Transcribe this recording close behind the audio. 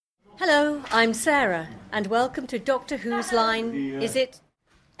Hello, I'm Sarah, and welcome to Doctor Who's line, Is It?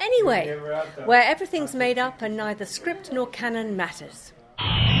 Anyway, where everything's made up and neither script nor canon matters.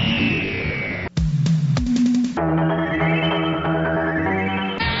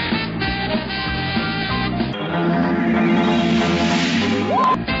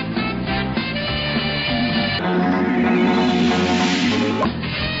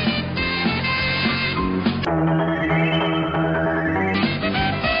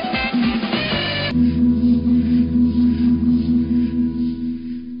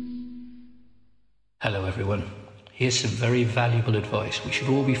 Hello everyone. Here's some very valuable advice we should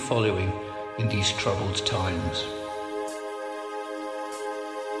all be following in these troubled times.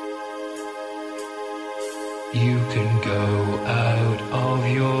 You can go out of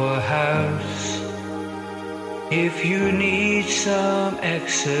your house if you need some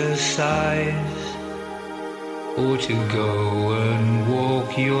exercise, or to go and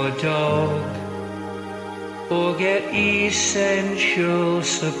walk your dog, or get essential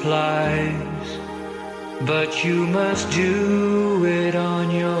supplies. But you must do it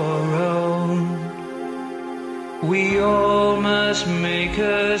on your own. We all must make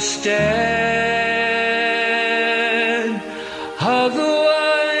a stand,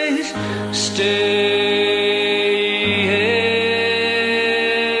 otherwise stay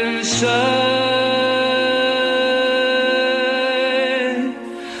inside.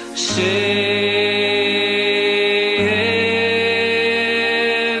 Stay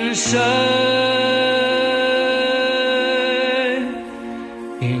inside.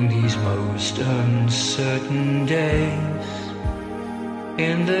 In these most uncertain days,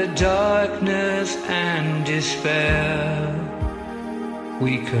 in the darkness and despair,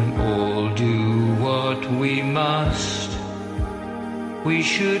 we can all do what we must. We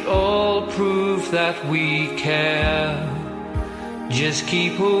should all prove that we care. Just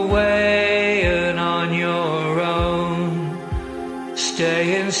keep away and on your own.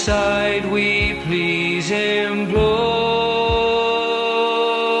 Stay inside, we please implore.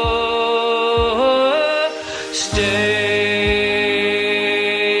 Stay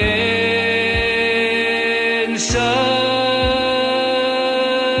inside.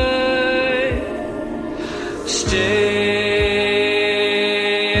 Stay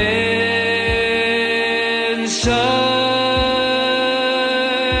inside.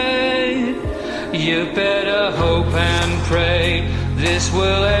 You better hope and pray this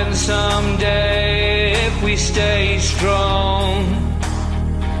will end someday if we stay strong.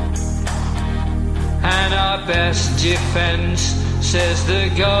 And our best defense, says the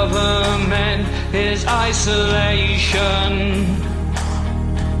government, is isolation.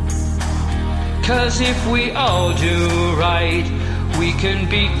 'Cause if we all do right, we can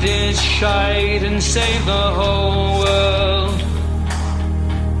beat this shite and save the whole world.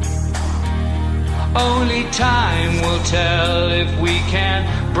 Only time will tell if we can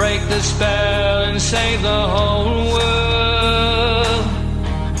break the spell and save the whole world.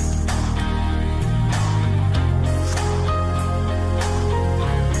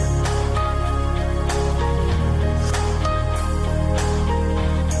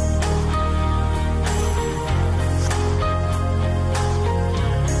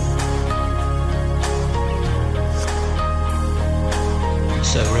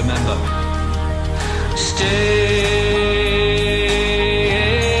 So remember, stay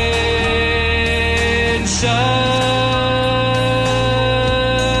inside.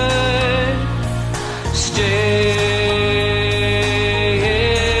 Stay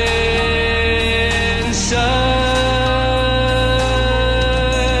inside.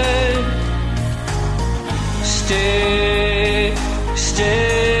 Stay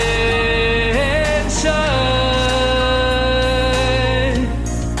inside.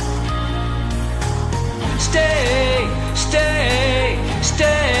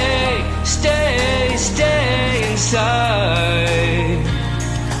 Stay inside.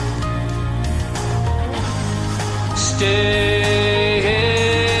 Stay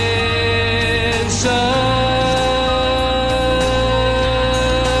inside.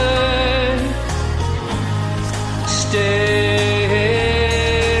 Stay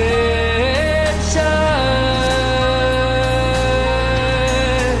inside.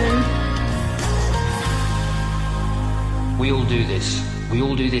 We all do this. We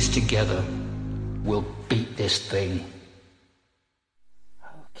all do this together. We'll beat this thing.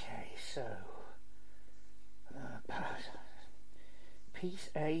 Okay, so piece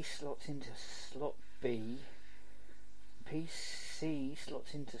A slots into slot B, piece C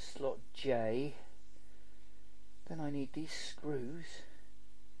slots into slot J, then I need these screws.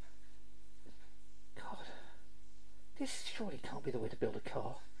 God, this surely can't be the way to build a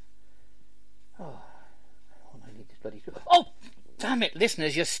car. Damn it,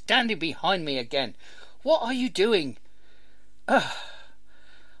 listeners, you're standing behind me again. What are you doing?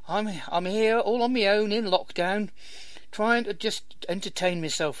 I'm here all on my own in lockdown, trying to just entertain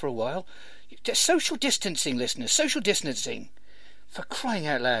myself for a while. Social distancing, listeners, social distancing. For crying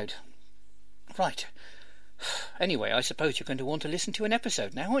out loud. Right. Anyway, I suppose you're going to want to listen to an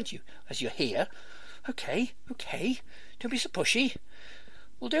episode now, aren't you? As you're here. Okay. Don't be so pushy.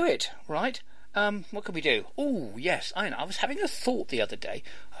 We'll do it, right? What can we do? Oh, yes, I was having a thought the other day.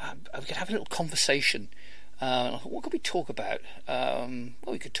 We could have a little conversation. What could we talk about?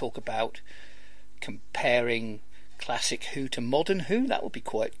 We could talk about comparing classic Who to modern Who. That would be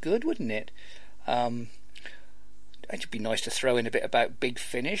quite good, wouldn't it? It'd be nice to throw in a bit about Big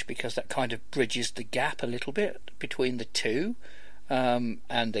Finish, because that kind of bridges the gap a little bit between the two. And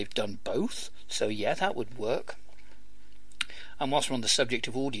they've done both. So, yeah, that would work. And whilst we're on the subject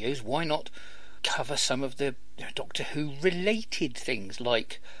of audios, why not cover some of the Doctor Who related things,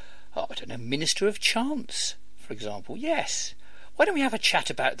 like, Minister of Chance, for example. Yes. Why don't we have a chat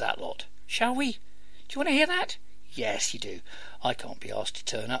about that lot? Shall we? Do you want to hear that? Yes, you do. I can't be asked to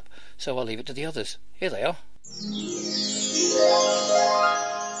turn up, so I'll leave it to the others. Here they are.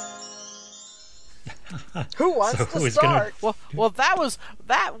 Who wants to start? Well,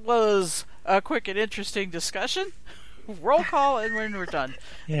 that was a quick and interesting discussion. Roll call, and when we're done.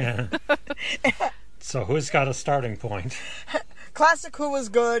 Yeah. So who's got a starting point? Classic Who is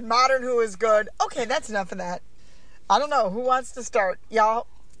good, modern Who is good. Okay, that's enough of that. I don't know. Who wants to start? Y'all,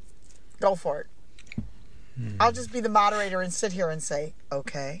 go for it. I'll just be the moderator and sit here and say,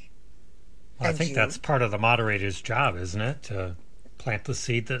 okay. Well, I think that's part of the moderator's job, isn't it? To plant the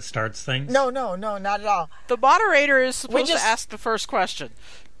seed that starts things? No, not at all. The moderator is supposed to ask the first question.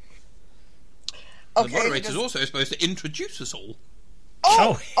 Okay, the moderator is also supposed to introduce us all.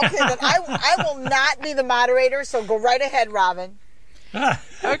 Oh, okay, then I will not be the moderator, so go right ahead, Robin.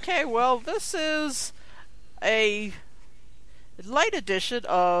 Okay, well, this is a light edition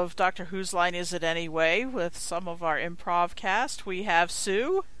of Doctor Who's Line Is It Anyway, with some of our improv cast. We have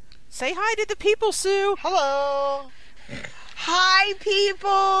Sue. Say hi to the people, Sue. Hello. Hi,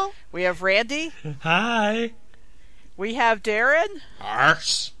 people. We have Randy. Hi. We have Darren.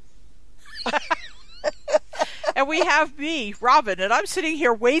 Arse. And we have me, Robin, and I'm sitting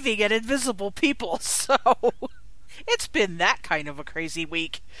here waving at invisible people, so it's been that kind of a crazy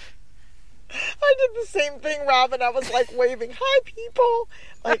week. I did the same thing, Robin. I was like waving, hi, people.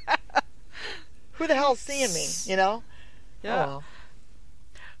 Like, who the hell's seeing me, you know? Yeah. Oh.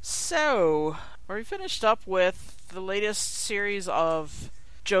 So, we finished up with the latest series of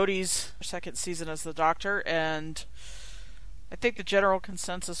Jodie's second season as the Doctor, and I think the general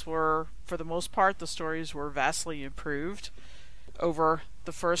consensus were, for the most part, the stories were vastly improved over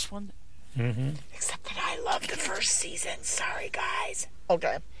the first one. Mm-hmm. Except that I loved the first season. Sorry, guys.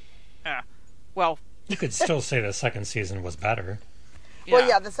 Okay. Yeah. Well, you could still say the second season was better. Yeah. Well,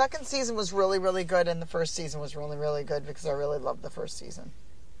 yeah, the second season was really, really good, and the first season was really, really good, because I really loved the first season.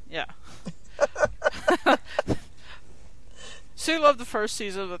 Yeah. Sue loved the first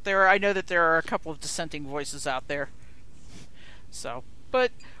season, but I know that there are a couple of dissenting voices out there. So,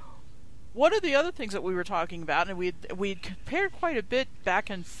 but one of the other things that we were talking about, and we'd compared quite a bit back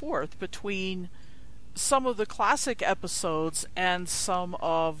and forth between some of the classic episodes and some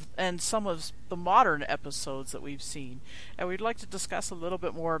of the modern episodes that we've seen, and we'd like to discuss a little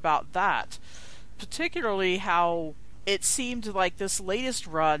bit more about that, particularly how it seemed like this latest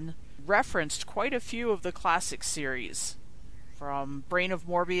run referenced quite a few of the classic series, from Brain of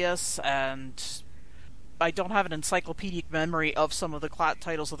Morbius, and I don't have an encyclopedic memory of some of the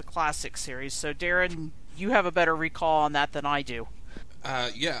titles of the classic series, so Darren, you have a better recall on that than I do.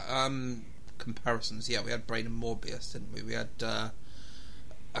 Comparisons. Yeah, we had Brain of Morbius, didn't we? We had a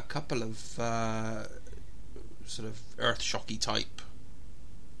couple of sort of Earthshocky type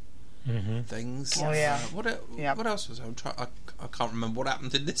things. Oh yeah. What else was I can't remember what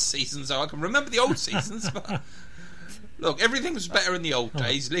happened in this season, so I can remember the old seasons, but look, everything was better in the old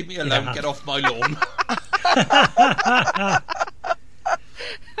days. Leave me alone. Yeah. Get off my lawn.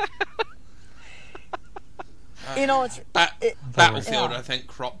 You know, it's Battlefield, I think,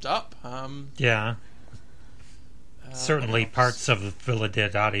 cropped up. Yeah. Certainly parts of Villa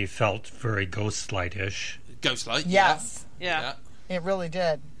Diodati felt very Ghostlight-ish. Ghostlight, yes. Yeah. It really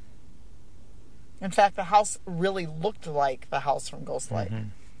did. In fact, the house really looked like the house from Ghostlight.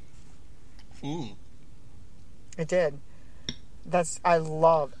 Mm-hmm. It did.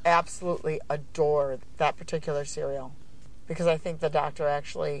 I absolutely adore that particular serial, because I think the Doctor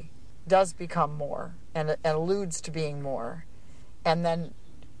actually does become more and alludes to being more. And then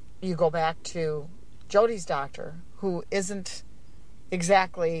you go back to Jodie's Doctor, who isn't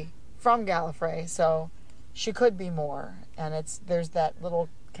exactly from Gallifrey, so she could be more. And there's that little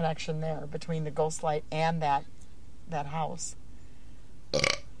connection there between the ghost light and that house.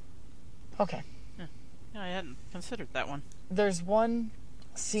 Okay. Yeah, I hadn't considered that one. There's one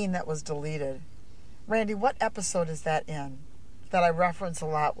scene that was deleted. Randy, what episode is that in? That I reference a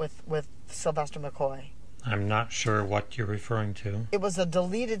lot with Sylvester McCoy. I'm not sure what you're referring to. It was a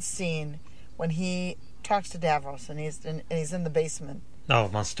deleted scene when he talks to Davros and he's in the basement. Oh,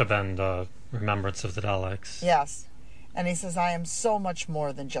 it must have been the Remembrance of the Daleks. Yes. And he says, I am so much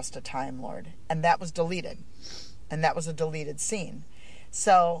more than just a Time Lord. And that was deleted. And that was a deleted scene.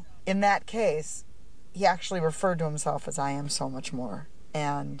 So, in that case, he actually referred to himself as I am so much more.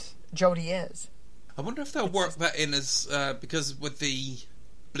 And Jodie is. I wonder if they'll work that in as... because with the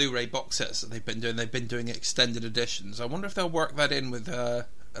Blu-ray box sets that they've been doing extended editions. I wonder if they'll work that in with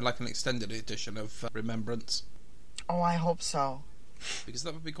like an extended edition of Remembrance. Oh, I hope so. Because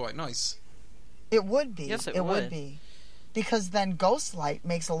that would be quite nice. It would be. Yes, it would be. Because then Ghostlight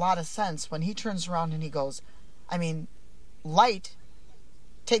makes a lot of sense when he turns around and he goes, I mean, Light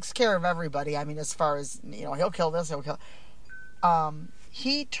takes care of everybody. I mean, as far as, he'll kill this, he'll kill...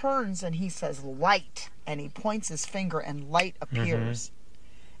 he turns and he says, Light, and he points his finger and Light appears. Mm-hmm.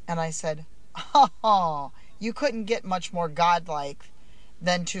 And I said, oh, you couldn't get much more godlike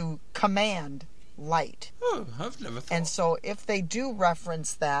than to command Light. Oh, I've never thought. And so if they do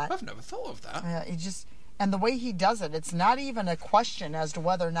reference that... I've never thought of that. And the way he does it, it's not even a question as to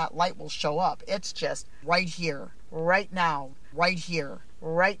whether or not Light will show up. It's just right here, right now, right here,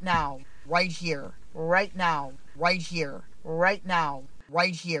 right now, right here, right now, right here, right now,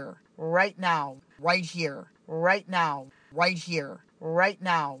 right here, right now, right here, right now, right here, right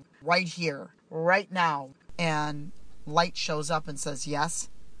now, right here, right now. And Light shows up and says yes,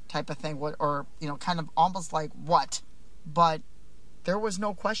 type of thing, or kind of almost like what, but there was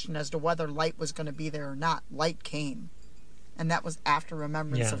no question as to whether Light was going to be there or not. Light came, and that was after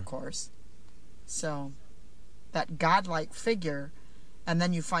Remembrance, of course. So that godlike figure, and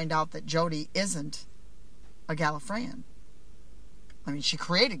then you find out that Jodie isn't a Gallifreyan. I mean, she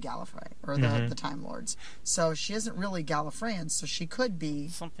created Gallifrey, or the Time Lords, so she isn't really Gallifreyan. So she could be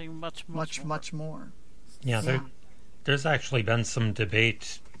something much more. Yeah, there's actually been some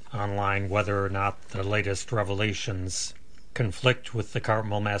debate online whether or not the latest revelations conflict with the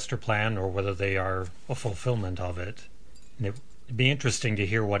Cartmel master plan or whether they are a fulfillment of it. And it'd be interesting to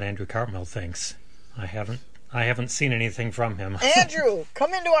hear what Andrew Cartmel thinks. I haven't seen anything from him. Andrew,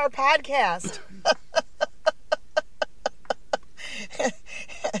 come into our podcast.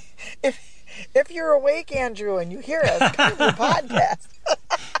 If you're awake, Andrew, and you hear us, come to the podcast.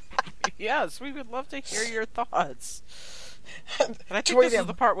 Yes, we would love to hear your thoughts. And I think this is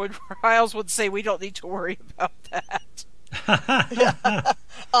the part where Riles would say we don't need to worry about that.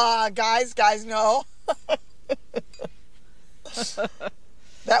 Guys, no.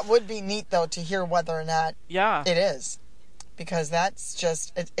 That would be neat, though, to hear whether or not it is. Because that's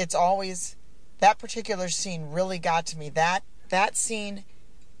just, it's always, that particular scene really got to me. That scene,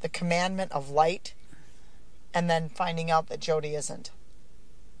 the commandment of Light, and then finding out that Jodie isn't.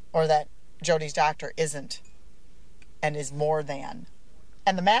 Or that Jodie's doctor isn't. And is more than.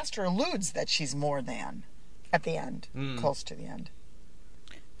 And the Master alludes that she's more than. At the end. Close to the end.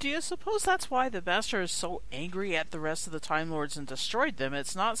 Do you suppose that's why the Master is so angry at the rest of the Time Lords and destroyed them?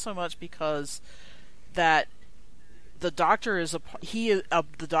 It's not so much because that the Doctor is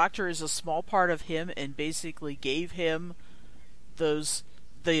the Doctor is a small part of him and basically gave him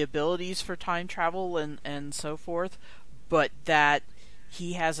the abilities for time travel and so forth, but that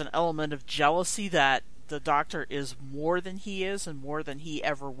he has an element of jealousy that the Doctor is more than he is and more than he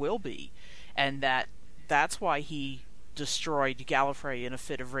ever will be, and that's why he destroyed Gallifrey in a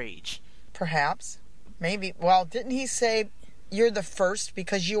fit of rage. Perhaps. Maybe. Well, didn't he say, you're the first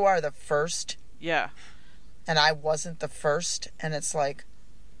because you are the first? Yeah. And I wasn't the first? And it's like,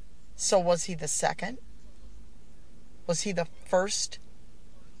 so was he the second? Was he the first?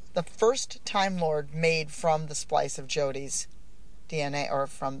 The first Time Lord made from the splice of Jodie's DNA, or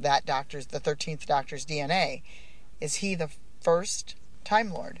from that Doctor's, the 13th Doctor's DNA. Is he the first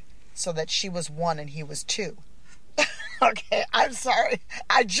Time Lord? So that she was 1 and he was 2. Okay, I'm sorry.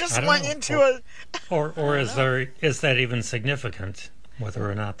 I just went into a... Or is that even significant? Whether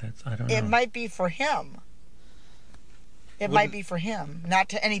or not that's... I don't know. It might be for him. Might be for him. Not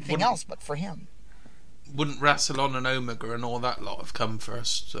to anything else, but for him. Wouldn't Rassilon and Omega and all that lot have come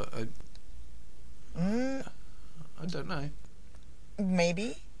first? I don't know.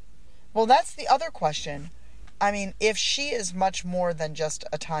 Maybe. Well, that's the other question. I mean, if she is much more than just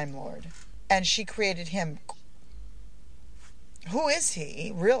a Time Lord, and she created him, Who is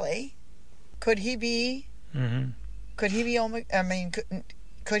he, really? Could he be... Mm-hmm. Could he be Omega? I mean,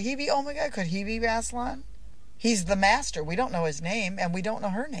 could he be Omega? Could he be Rassilon? He's the master. We don't know his name, and we don't know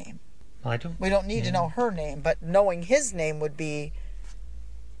her name. We don't need to know her name, but knowing his name would be...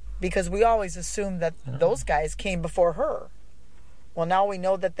 Because we always assume that those guys came before her. Well, now we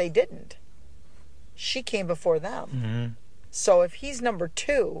know that they didn't. She came before them. Mm-hmm. So if he's number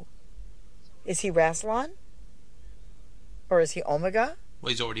 2, is he Rassilon? Or is he Omega? Well,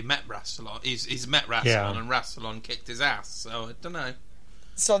 he's already met Rassilon. He's met Rassilon, and Rassilon kicked his ass. So I don't know.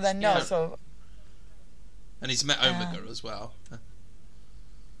 So then no. So. And he's met Omega as well.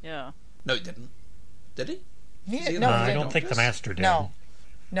 Yeah. No, he didn't. Did he? No, I don't think the Master did. No,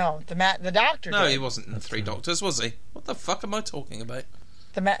 the Doctor did. No, he wasn't in the Three Doctors, was he? What the fuck am I talking about?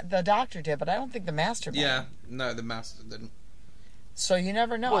 The Doctor did, but I don't think the Master did. Yeah, no, the Master didn't. So you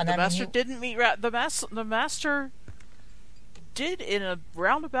never know. Well, the Master didn't meet... The Master did, in a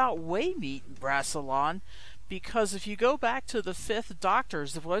roundabout way, meet Rassilon, because if you go back to the 5th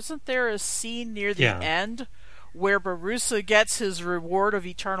Doctors, wasn't there a scene near the end where Barusa gets his reward of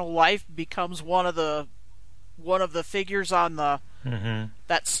eternal life, becomes one of the figures on the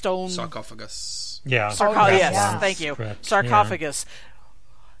that stone sarcophagus? Yeah. Yes, thank you. Correct. Sarcophagus. Yeah.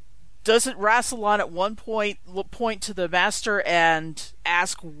 Doesn't Rassilon at one point to the Master and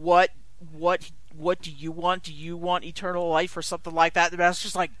ask what do you want? Do you want eternal life or something like that? The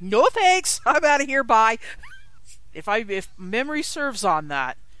Master's like, no thanks, I'm out of here, bye. If memory serves on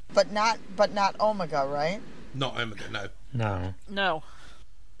that. But not Omega, right? Not Omega, No.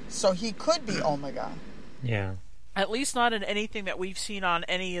 So he could be Omega. Yeah. At least not in anything that we've seen on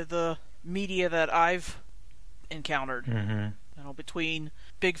any of the media that I've encountered. Mm-hmm. You know, between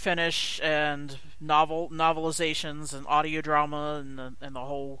Big Finish and novelizations and audio drama and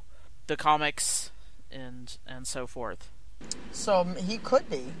the comics and so forth. So he could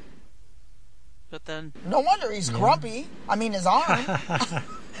be. But then no wonder he's grumpy. I mean, his arm,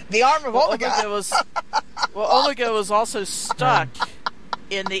 the arm of Omega. Omega was also stuck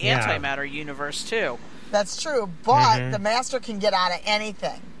in the antimatter universe too. That's true, but the Master can get out of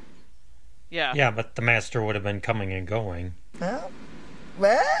anything. Yeah. Yeah, but the Master would have been coming and going. Well,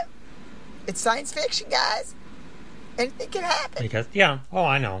 it's science fiction, guys. Anything can happen. Because,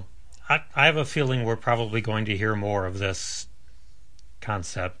 I know. I have a feeling we're probably going to hear more of this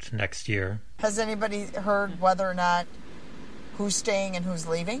concept next year. Has anybody heard whether or not who's staying and who's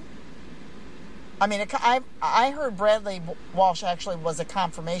leaving? I mean, I heard Bradley Walsh actually was a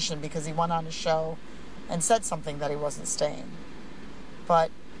confirmation because he went on a show and said something that he wasn't staying.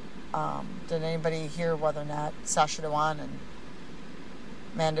 But did anybody hear whether or not Sacha Dhawan and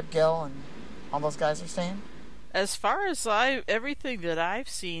Mandip Gill and all those guys are staying? As far as everything that I've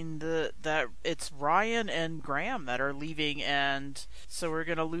seen, that it's Ryan and Graham that are leaving, and so we're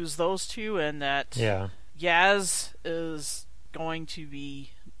going to lose those two, and that Yaz is going to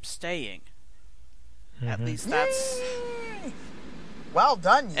be staying. Mm-hmm. At least that's... Well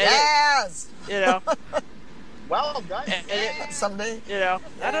done, Yaz! Well done, someday.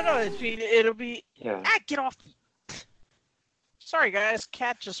 I don't know. It'll be... get off... Sorry, guys.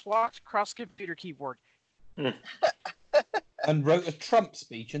 Cat just walked across the computer keyboard. And wrote a Trump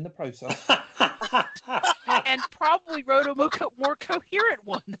speech in the process. And probably wrote a more coherent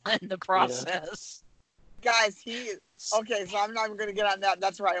one in the process. Guys, okay, so I'm not even going to get on that.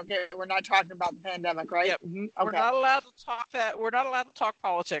 That's right. Okay, we're not talking about the pandemic, right? Yep. Mm-hmm. Okay. We're not allowed to talk that. We're not allowed to talk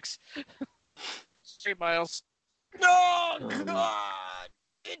politics. 3 Miles. No, God,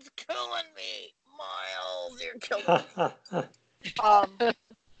 it's killing me, Miles. You're killing me.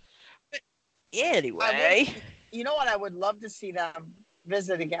 Anyway, you know what I would love to see them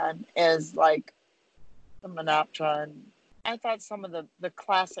visit again is like the Menoptera. And I thought some of the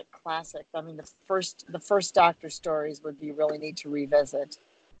classic. I mean, the first Doctor stories would be really neat to revisit,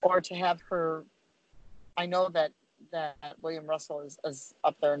 or to have her. I know that William Russell is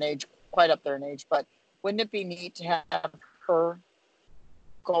up there in age, quite up there in age, but wouldn't it be neat to have her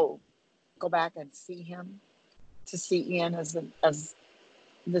go back and see him, to see Ian as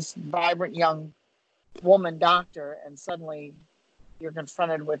this vibrant young woman doctor, and suddenly you're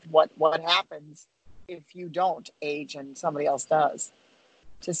confronted with what happens if you don't age and somebody else does,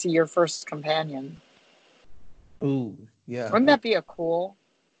 to see your first companion. Ooh, yeah. Wouldn't that be cool?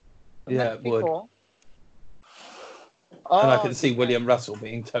 Yeah, it would. Cool? And I can see William Russell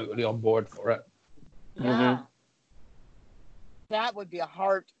being totally on board for it. Yeah. Mm-hmm. That would be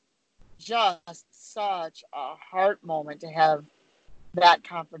just such a heart moment to have that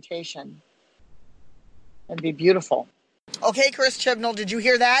confrontation. It'd be beautiful. Okay, Chris Chibnall, did you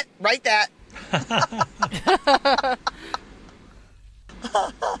hear that? Write that.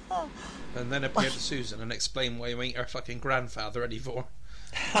 And then appear to Susan and explain why you ain't her fucking grandfather anymore.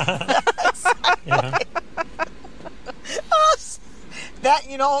 Yeah.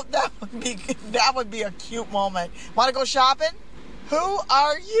 That would be a cute moment. Want to go shopping? Who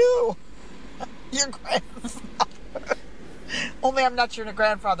are you? Your grandfather. Only I'm not your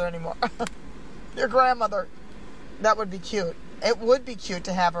grandfather anymore. Your grandmother. That would be cute. It would be cute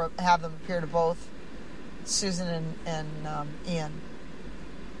to have them appear to both Susan and Ian,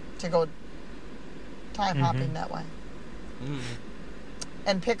 to go time hopping that way,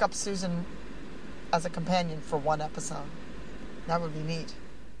 and pick up Susan as a companion for one episode. That would be neat.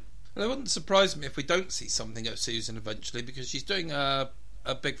 Well, it wouldn't surprise me if we don't see something of Susan eventually, because she's doing a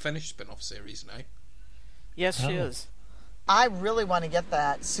Big Finish spin-off series now. Yes, she is. I really want to get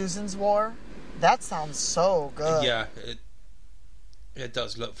that Susan's War. That sounds so good. Yeah, it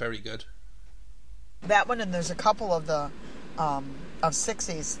does look very good. That one, and there's a couple of the of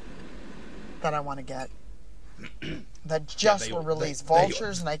 60s that I want to get that just were released.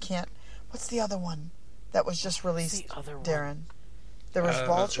 Vultures, and I can't. What's the other one that was just released? The other one? Darren. There was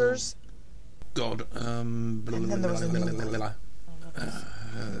Vultures. God. And then there was a new one.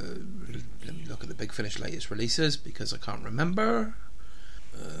 Let me look at the Big Finish latest releases, because I can't remember.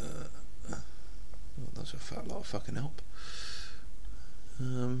 That's a fat lot of fucking help.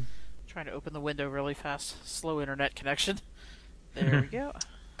 Trying to open the window really fast. Slow internet connection. There we go.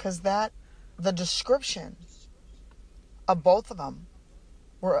 Because the description of both of them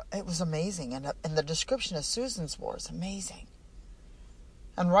it was amazing, and the description of Susan's War is amazing.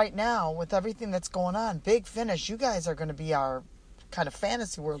 And right now, with everything that's going on, Big Finish, you guys are going to be our kind of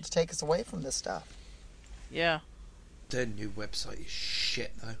fantasy world to take us away from this stuff. Yeah. Their new website is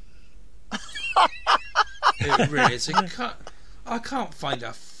shit, though. It really is. I can't find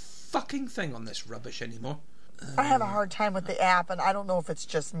a fucking thing on this rubbish anymore. I have a hard time with the app, and I don't know if it's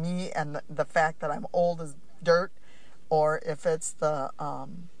just me and the fact that I'm old as dirt, or if it's the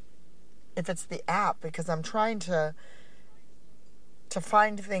app, because I'm trying to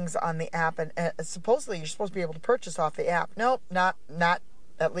find things on the app, and supposedly you're supposed to be able to purchase off the app. Nope, not.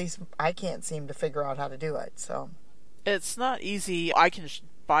 At least I can't seem to figure out how to do it. So it's not easy. I can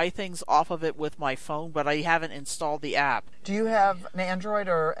buy things off of it with my phone, but I haven't installed the app. Do you have an Android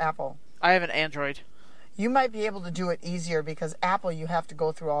or Apple? I have an Android. You might be able to do it easier, because Apple, you have to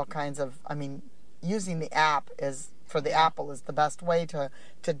go through all kinds of. I mean, using the app for the Apple is the best way to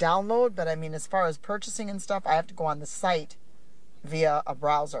download. But I mean, as far as purchasing and stuff, I have to go on the site via a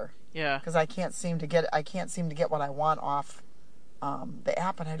browser. Yeah. Because I can't seem to get what I want off the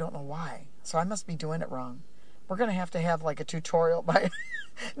app, and I don't know why. So I must be doing it wrong. We're going to have like a tutorial by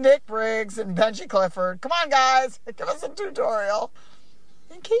Nick Briggs and Benji Clifford. Come on, guys, give us a tutorial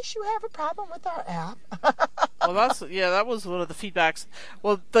in case you have a problem with our app. Well, that was one of the feedbacks.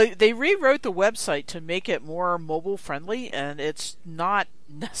 Well, they rewrote the website to make it more mobile friendly, and it's not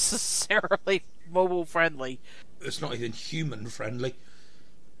necessarily mobile friendly. It's not even human friendly.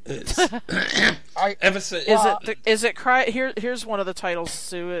 It's Is it Cry? Here's one of the titles,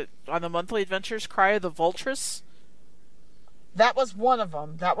 Sue, on the monthly adventures. Cry of the Vultress. That was one of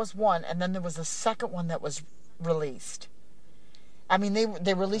them. That was one, and then there was a second one that was released. I mean,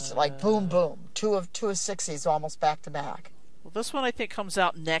 they released it like boom, boom, two of 60s almost back to back. Well, this one I think comes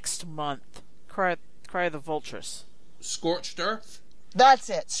out next month. Cry of the Vultress. Scorched Earth. That's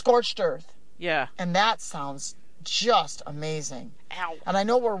it, Scorched Earth. Yeah, and that sounds just amazing. Ow. And I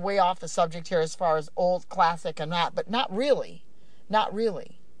know we're way off the subject here as far as old classic and that, but not really.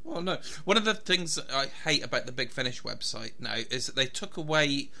 Well, no. One of the things that I hate about the Big Finish website now is that they took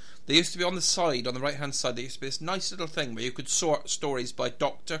away. They used to be on the side, on the right hand side. There used to be this nice little thing where you could sort stories by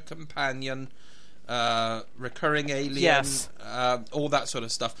Doctor, Companion, Recurring Alien, yes. All that sort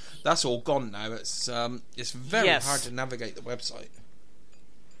of stuff. That's all gone now. It's very hard to navigate the website.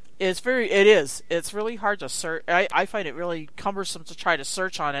 It is. It's really hard to search. I find it really cumbersome to try to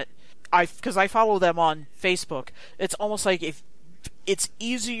search on it. Because I follow them on Facebook. It's almost like if it's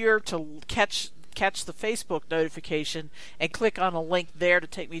easier to catch the Facebook notification and click on a link there to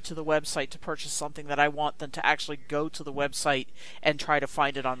take me to the website to purchase something that I want than to actually go to the website and try to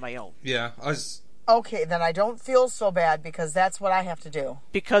find it on my own. Yeah, Okay, then I don't feel so bad, because that's what I have to do.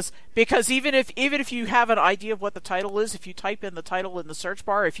 Because even if you have an idea of what the title is, if you type in the title in the search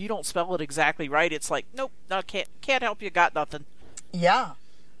bar, if you don't spell it exactly right, it's like, nope, no, can't help you, got nothing. Yeah,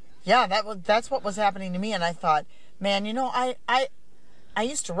 that's what was happening to me, and I thought, man, I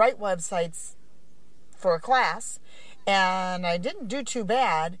used to write websites for a class, and I didn't do too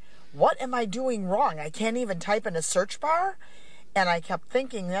bad. What am I doing wrong? I can't even type in a search bar. And I kept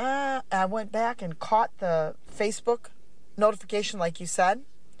thinking, I went back and caught the Facebook notification like you said,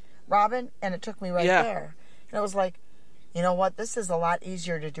 Robin, and it took me right there. And it was like, you know what, this is a lot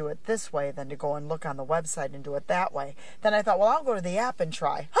easier to do it this way than to go and look on the website and do it that way. Then I thought, well, I'll go to the app and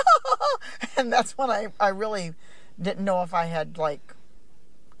try. And that's when I really didn't know if I had, like,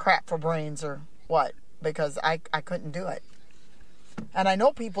 crap for brains or what, because I couldn't do it. And I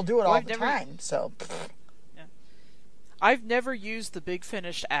know people do it all the time, so... Yeah. I've never used the Big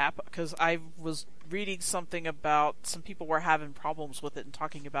Finish app because I was reading something about some people were having problems with it and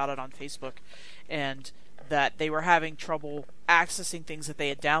talking about it on Facebook, and that they were having trouble accessing things that they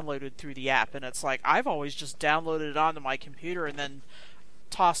had downloaded through the app. And it's like, I've always just downloaded it onto my computer and then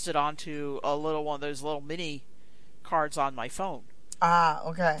tossed it onto a little one of those little mini cards on my phone. Ah,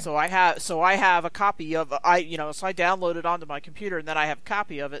 okay. So I have a copy of so I download it onto my computer and then I have a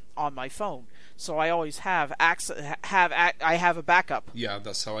copy of it on my phone. So I always have access. I have a backup. Yeah,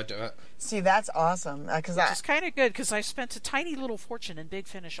 that's how I do it. See, that's awesome. Because it's kind of good because I spent a tiny little fortune in Big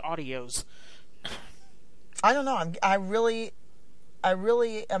Finish audios. I don't know. I really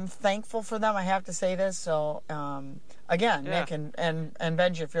am thankful for them. I have to say this. So, again, Nick and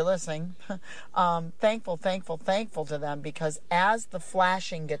Benji, if you're listening, thankful to them, because as the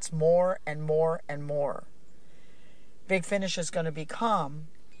flashing gets more and more and more, Big Finish is going to become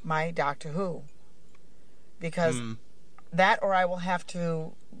my Doctor Who. Because that, or I will have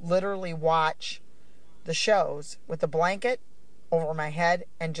to literally watch the shows with a blanket over my head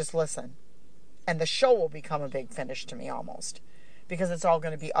and just listen. And the show will become a Big Finish to me almost, because it's all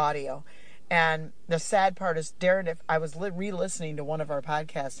going to be audio. And the sad part is, Darren, if I was re-listening to one of our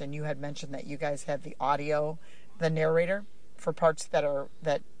podcasts, and you had mentioned that you guys have the audio, the narrator for parts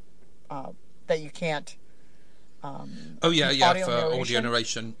that you can't. Audio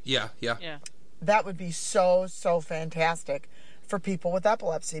narration. Yeah. That would be so fantastic for people with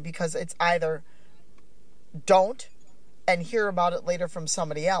epilepsy, because it's either don't and hear about it later from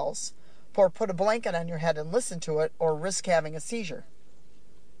somebody else, or put a blanket on your head and listen to it, or risk having a seizure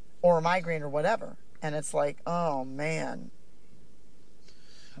or a migraine or whatever. And it's like, oh man.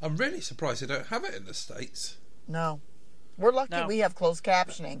 I'm really surprised they don't have it in the States. No. We're lucky we have closed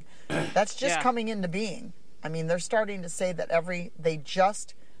captioning. That's just coming into being. I mean, they're starting to say that they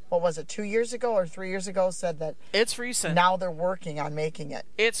just, 2 years ago or 3 years ago, said that it's recent. Now they're working on making it.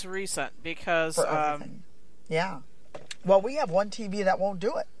 It's recent because yeah. Well, we have one TV that won't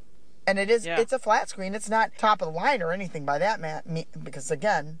do it. And it's a flat screen. It's not top of the line or anything by that because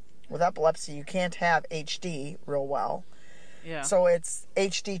again, with epilepsy, you can't have HD real well. Yeah. So it's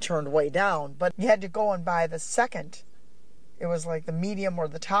HD turned way down. But you had to go and buy the second. It was like the medium or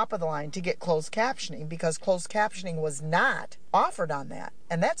the top of the line to get closed captioning, because closed captioning was not offered on that.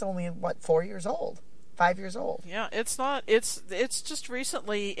 And that's only, 4 years old? 5 years old. Yeah, it's not. It's just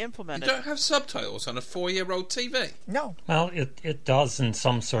recently implemented. You don't have subtitles on a 4-year-old TV. No. Well, it does in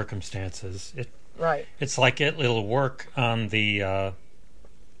some circumstances. Right. It's like it'll work on the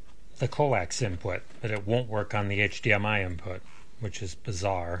coax input, but it won't work on the HDMI input, which is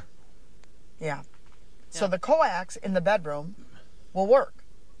bizarre. Yeah. So the coax in the bedroom will work.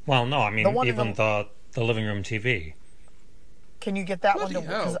 Well, no, I mean even the living room TV. Can you get that one to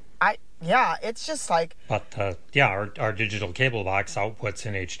work? Yeah, it's just like... But, our digital cable box outputs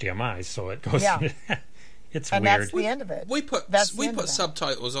in HDMI, so it goes... Yeah. It's and weird. That's the end of it. We put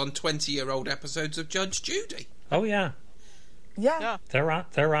subtitles on 20-year-old episodes of Judge Judy. Oh, yeah. Yeah.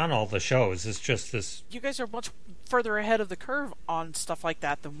 They're on all the shows. It's just this... You guys are much further ahead of the curve on stuff like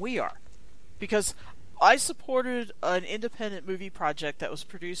that than we are. Because I supported an independent movie project that was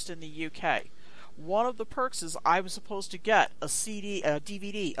produced in the UK. One of the perks is I was supposed to get a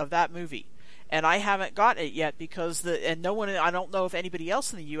DVD of that movie, and I haven't gotten it yet because I don't know if anybody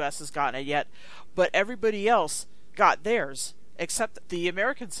else in the U.S. has gotten it yet, but everybody else got theirs except the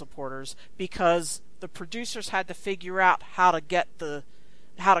American supporters, because the producers had to figure out how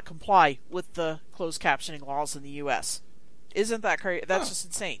to comply with the closed captioning laws in the U.S. Isn't that crazy? That's just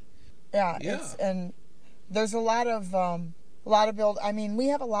insane. Yeah. And there's a lot of build. I mean, we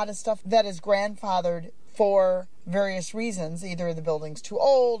have a lot of stuff that is grandfathered for various reasons. Either the building's too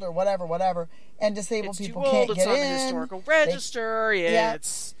old or whatever, and disabled people can't get in. It's on the historical register.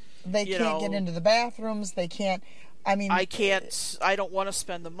 They can't get into the bathrooms. They can't. I mean, I don't want to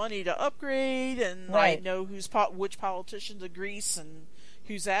spend the money to upgrade, and I know which politician to grease and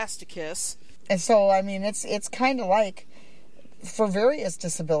whose ass to kiss. And so, I mean, it's kind of like, for various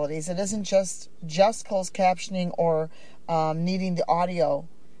disabilities, it isn't just closed captioning or needing the audio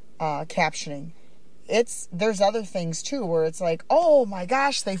captioning. There's other things too where it's like, oh my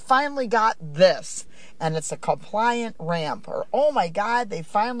gosh, they finally got this, and it's a compliant ramp, or oh my god, they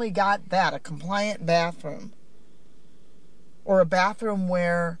finally got that, a compliant bathroom. or a bathroom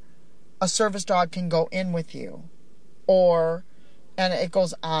where a service dog can go in with you, and it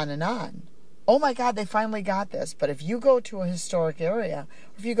goes on and on. Oh my God, they finally got this. But if you go to a historic area,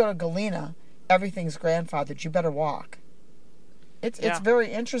 or if you go to Galena, everything's grandfathered. You better walk. It's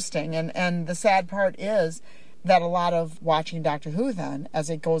very interesting. And the sad part is that a lot of watching Doctor Who then, as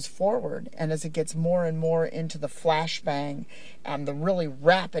it goes forward and as it gets more and more into the flashbang and the really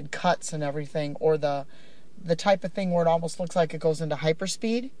rapid cuts and everything, or the type of thing where it almost looks like it goes into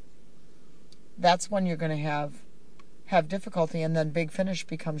hyperspeed, that's when you're going to have difficulty, and then Big Finish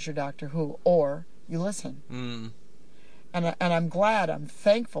becomes your Doctor Who, or you listen. And I'm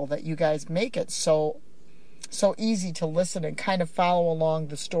thankful that you guys make it so easy to listen and kind of follow along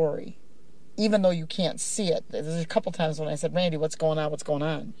the story, even though you can't see it. There's a couple times when I said, Randy, what's going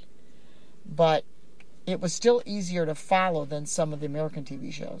on? But it was still easier to follow than some of the American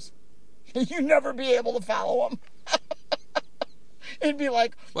TV shows. You'd never be able to follow them. It'd be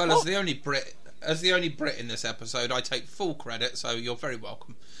like, well, as the only Brit in this episode, I take full credit, so you're very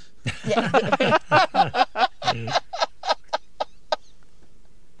welcome. Yeah.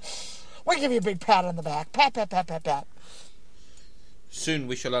 We give you a big pat on the back. Pat, pat, pat, pat, pat. Soon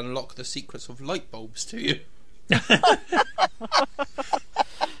we shall unlock the secrets of light bulbs to you.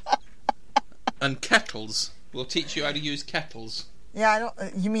 And kettles. We'll teach you how to use kettles. Yeah, I don't.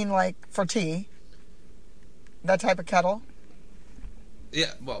 You mean like for tea? That type of kettle?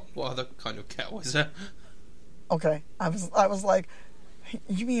 Yeah. Well, what other kind of kettle is there? Okay, I was like,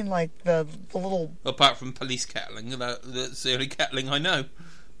 you mean like the little... Apart from police kettling, that's the only kettling I know.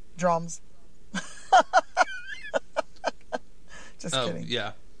 Drums. Just kidding.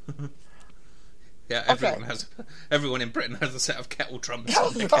 Yeah. Yeah, everyone in Britain has a set of kettle drums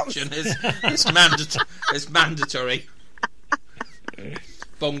in the kitchen. It's mandatory.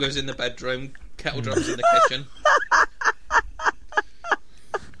 Bongos in the bedroom, kettle drums in the kitchen.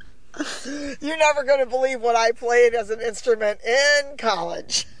 You're never going to believe what I played as an instrument in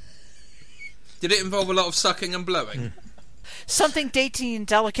college. Did it involve a lot of sucking and blowing? Something dainty and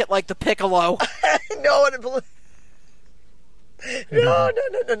delicate like the piccolo. No.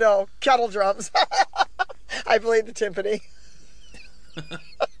 Kettle drums. I played the timpani.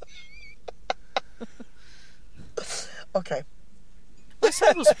 Okay. My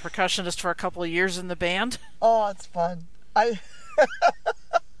son was a percussionist for a couple of years in the band. Oh, it's fun. I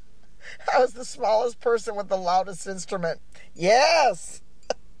was the smallest person with the loudest instrument. Yes!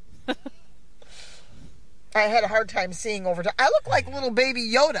 I had a hard time seeing over time. I look like little baby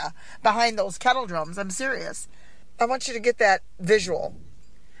Yoda behind those kettle drums. I'm serious. I want you to get that visual.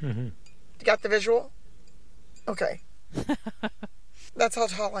 Mm-hmm. You got the visual? Okay. That's how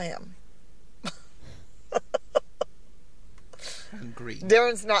tall I am. And green.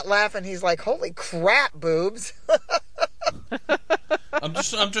 Darren's not laughing. He's like, "Holy crap, boobs!" I'm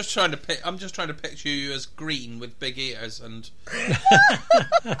just trying to picture you as green with big ears and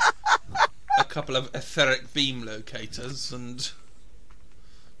a couple of etheric beam locators and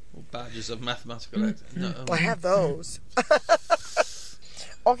badges of mathematical. Well, I have those.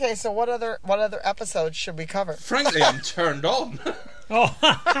 Okay, so what other episodes should we cover? Frankly, I'm turned on. Oh.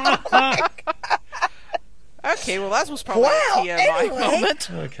 Okay, well, that was probably a TMI moment.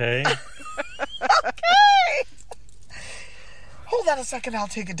 Okay. Okay. Hold on a second, I'll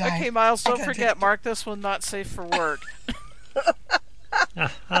take a dive. Okay, Miles, don't forget, mark this one not safe for work.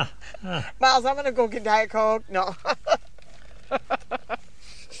 Miles, I'm going to go get Diet Coke. No.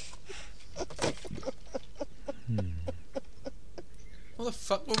 What the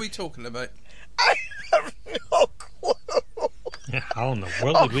fuck were we talking about? I have no clue. How in the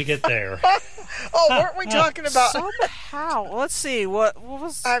world did we get there? Oh, weren't we talking about... Somehow. Let's see. What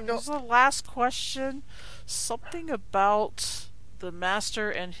was the last question? Something about the Master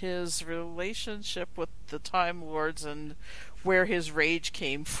and his relationship with the Time Lords and where his rage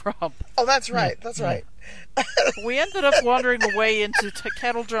came from. Oh, that's right. That's right. We ended up wandering away into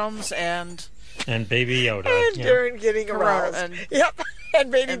kettle drums and Baby Yoda. And Darren getting aroused.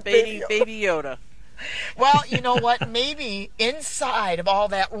 And baby Yoda. Well, you know what? Maybe inside of all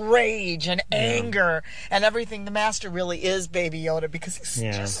that rage and anger and everything, the Master really is Baby Yoda because he's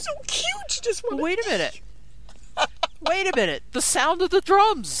just so cute. Wait a minute. The sound of the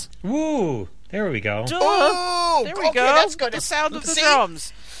drums. Woo! There we go. Oh, there we go. That's good. The sound of the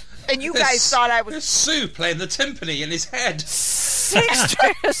drums. And you guys thought I was... There's Sue playing the timpani in his head.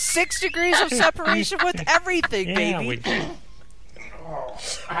 6 degrees of separation with everything, baby.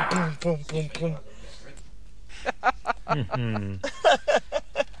 Boom, boom, boom, boom. Mm-hmm.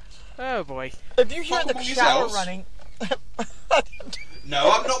 Oh, boy. If you hear the shower running...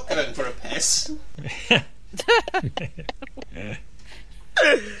 No, I'm not going for a piss.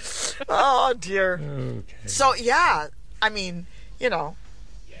 Oh, dear. Okay. So, yeah, I mean,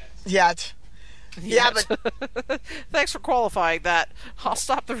 yet. Yeah, but Thanks for qualifying that.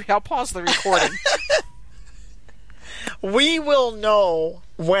 I'll pause the recording. we will know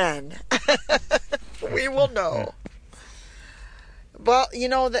when. We will know. Well,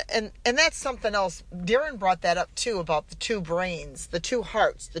 and that's something else. Darren brought that up, too, about the two brains, the two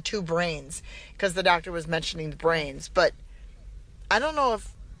hearts, the two brains, because the doctor was mentioning the brains. But I don't know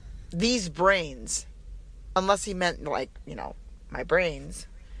if these brains, unless he meant, my brains,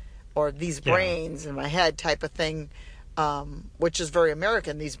 or these brains in my head type of thing, which is very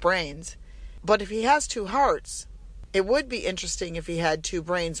American, these brains. But if he has two hearts, it would be interesting if he had two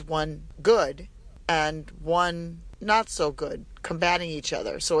brains, one good and one not so good, combating each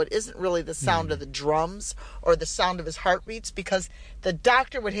other. So it isn't really the sound of the drums or the sound of his heartbeats, because the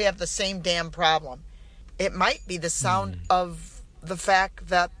doctor would have the same damn problem. It might be the sound of the fact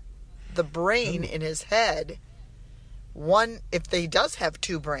that the brain in his head, one, if he does have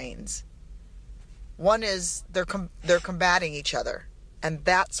two brains, one is they're combating each other, and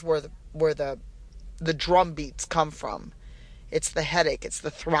that's where the drum beats come from. It's the headache, it's the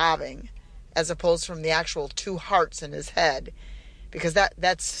throbbing, as opposed from the actual two hearts in his head, because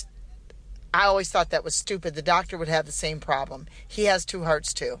that's I always thought that was stupid. The doctor would have the same problem. He has two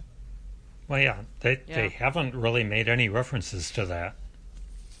hearts too. Well, yeah, they haven't really made any references to that.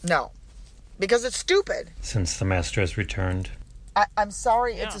 No, because it's stupid. Since the Master has returned. I'm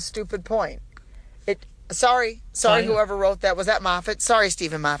sorry, it's a stupid point. Sorry, whoever wrote that. Was that Moffat? Sorry,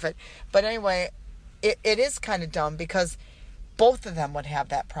 Stephen Moffat. But anyway, it is kind of dumb, because both of them would have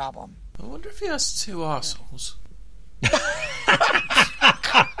that problem. I wonder if he has two arseholes.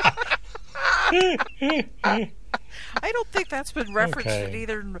 I don't think that's been referenced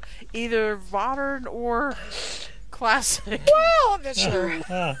in either modern or classic. Well, I'm not sure.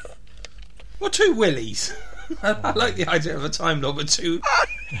 Well, two willies. I like the idea of a Time Lord with two.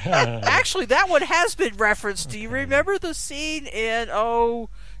 Actually, that one has been referenced. Do you remember the scene in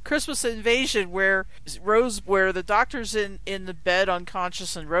Christmas Invasion where the doctor's in the bed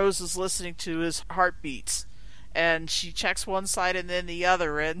unconscious and Rose is listening to his heartbeats, and she checks one side and then the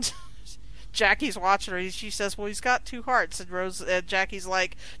other, and Jackie's watching her. She says, "Well, he's got two hearts," and Jackie's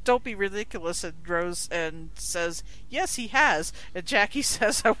like, "Don't be ridiculous," and Rose says, "Yes, he has," and Jackie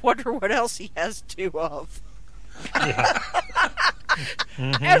says, "I wonder what else he has two of." Yeah.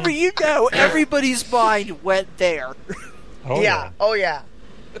 Everybody's mind went there. Oh, yeah. Oh, yeah.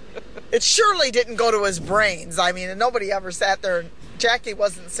 It surely didn't go to his brains. I mean, nobody ever sat there, and Jackie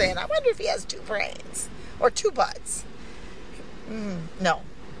wasn't saying, "I wonder if he has two brains or two butts." No,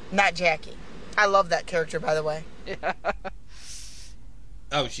 not Jackie. I love that character, by the way. Yeah.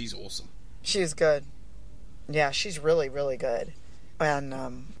 Oh, she's awesome. She's good. Yeah, she's really, really good.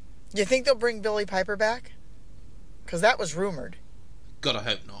 And you think they'll bring Billie Piper back? Because that was rumored. God, I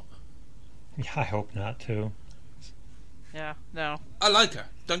hope not. Yeah, I hope not, too. Yeah, no. I like her.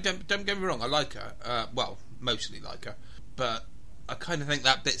 Don't get me wrong. I like her. Well, mostly like her. But I kind of think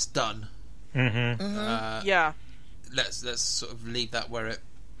that bit's done. Yeah. Let's sort of leave that where it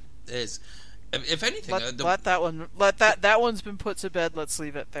is. If anything, let that one. That one's been put to bed. Let's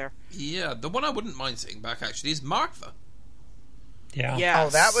leave it there. Yeah, the one I wouldn't mind seeing back actually is Martha. Yeah. Yes. Oh,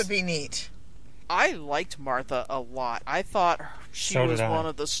 that would be neat. I liked Martha a lot. I thought she was one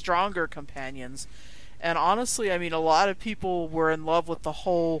of the stronger companions. And honestly, I mean, a lot of people were in love with the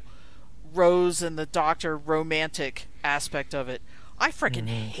whole Rose and the Doctor romantic aspect of it. I freaking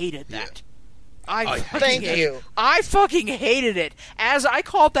hated that. Yeah. I fucking hated it. As I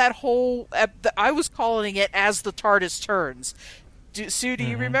called that whole... I was calling it As the TARDIS Turns. Sue, do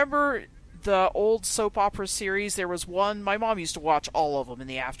you remember the old soap opera series? There was one... My mom used to watch all of them in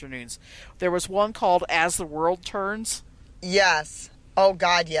the afternoons. There was one called As the World Turns. Yes. Oh,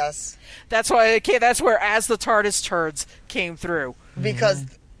 God, yes. That's why that's where As the TARDIS Turns came through. Because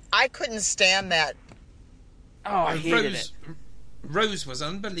I couldn't stand that. Oh, I hated it. Rose was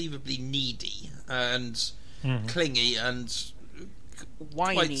unbelievably needy and clingy and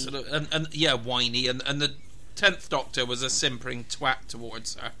whiny. Quite sort of, and whiny. And the 10th Doctor was a simpering twat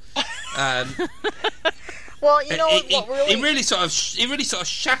towards her. Well, you know he really sort of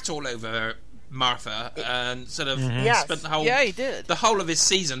shat all over Martha and sort of spent the whole he did. the whole of his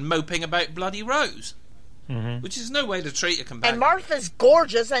season moping about bloody Rose, which is no way to treat a companion. And Martha's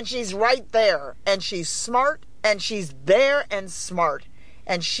gorgeous, and she's right there, and she's smart, and she's there and smart,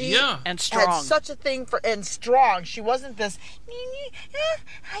 and she and strong. had such a thing for and strong. She wasn't this.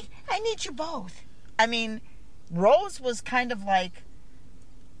 I need you both. I mean, Rose was kind of like,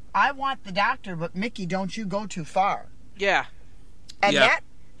 I want the Doctor, but Mickey, don't you go too far. Yeah. And that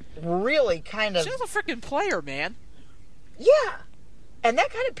really kind of... She was a freaking player, man. Yeah. And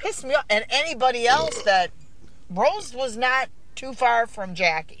that kind of pissed me off. And anybody else that... Rose was not too far from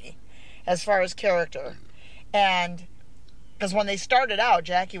Jackie as far as character. And... Because when they started out,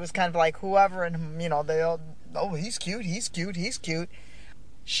 Jackie was kind of like whoever, and, they all... Oh, he's cute, he's cute, he's cute.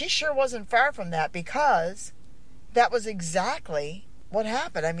 She sure wasn't far from that, because that was exactly what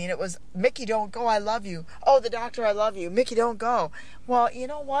happened. I mean, it was, Mickey, don't go, I love you. Oh, the doctor, I love you. Mickey, don't go. Well, you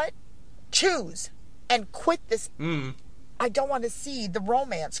know what? Choose and quit this. I don't want to see the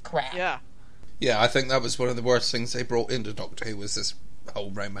romance crap. Yeah. Yeah, I think that was one of the worst things they brought into Doctor Who, was this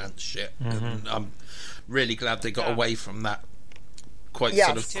whole romance shit. And I'm really glad they got away from that quite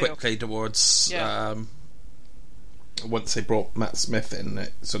sort of quickly towards... once they brought Matt Smith in,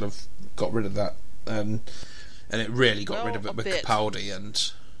 it sort of got rid of that, and it really got rid of it with Capaldi,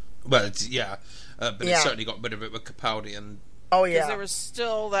 and but it certainly got rid of it with Capaldi, and because there was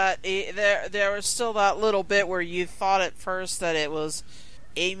still that there was still that little bit where you thought at first that it was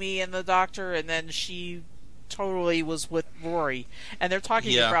Amy and the Doctor, and then she totally was with Rory, and they're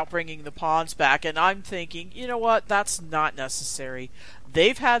talking about bringing the Ponds back, and I'm thinking, you know what, that's not necessary.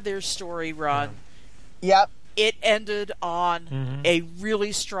 They've had their story run. Yep. It ended on a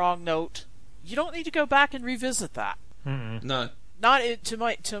really strong note. You don't need to go back and revisit that. No, not to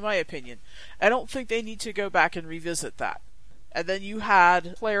my opinion. I don't think they need to go back and revisit that. And then you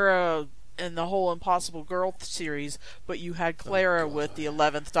had Clara in the whole Impossible Girl series, but you had Clara with the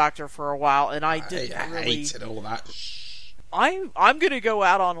 11th Doctor for a while, and I hated all that. I'm going to go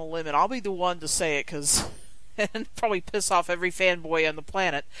out on a limb, and I'll be the one to say it, and probably piss off every fanboy on the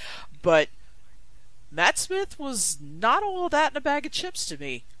planet, but Matt Smith was not all that in a bag of chips to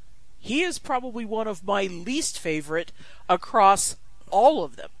me. He is probably one of my least favorite across all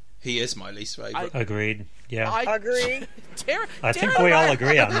of them. He is my least favorite. Agreed. Yeah. Agree. I think we all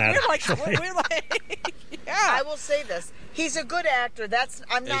agree on that. We're like, I will say this. He's a good actor.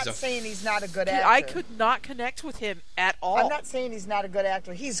 I'm not saying he's not a good actor. I could not connect with him at all. I'm not saying he's not a good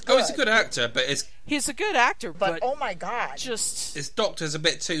actor. He's good. Oh, he's a good actor, but he's a good actor, but oh my God. His Doctor's a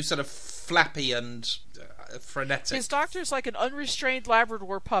bit too sort of flappy and frenetic. His Doctor's like an unrestrained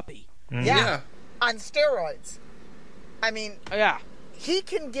Labrador puppy. Yeah. On steroids. I mean... Yeah. He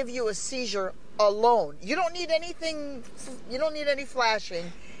can give you a seizure alone. You don't need anything. You don't need any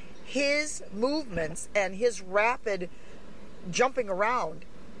flashing. His movements and his rapid jumping around,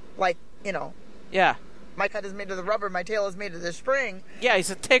 like, Yeah. My cut is made of the rubber, my tail is made of the spring. Yeah, he's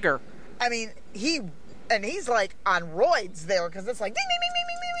a Tigger. I mean, he's like on roids there, because it's like ding, ding, ding, ding,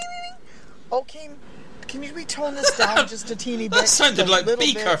 ding, ding, ding. Okay, can we tone this down just a teeny bit? That sounded like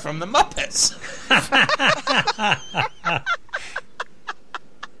Beaker from the Muppets.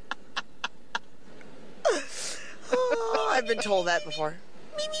 I've been told that before.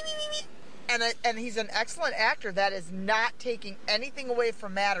 And he's an excellent actor. That is not taking anything away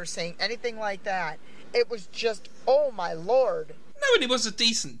from Matt or saying anything like that. It was just, oh my Lord. No, and he was a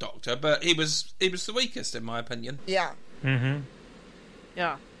decent Doctor, but he was the weakest in my opinion. Yeah.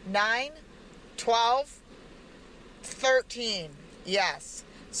 Yeah. 9, 12, 13. Yes.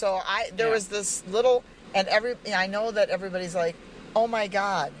 So there was this little, and I know that everybody's like, oh my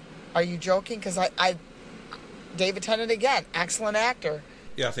God, are you joking? Because David Tennant again, excellent actor.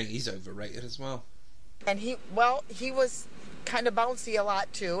 Yeah, I think he's overrated as well. And he was kind of bouncy a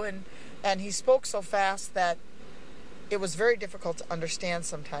lot too, and he spoke so fast that it was very difficult to understand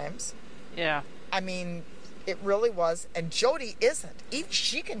sometimes. Yeah. I mean, it really was. And Jodie isn't. Even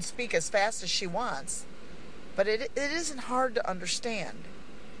she can speak as fast as she wants, but it isn't hard to understand.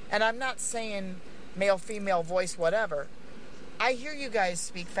 And I'm not saying male, female voice, whatever. I hear you guys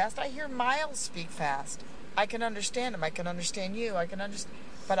speak fast. I hear Miles speak fast. I can understand him. I can understand you.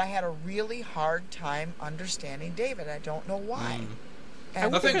 But I had a really hard time understanding David. I don't know why. I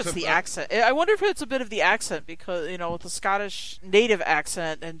wonder if it's the accent. I wonder if it's a bit of the accent, because with the Scottish native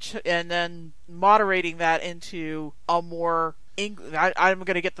accent, and then moderating that into a more I'm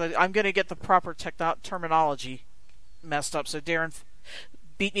gonna get the proper terminology messed up. So Darren,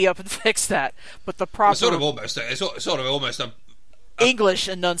 beat me up and fix that. But the proper sort of almost a English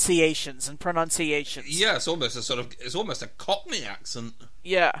enunciations and pronunciations. Yeah, it's almost a Cockney accent.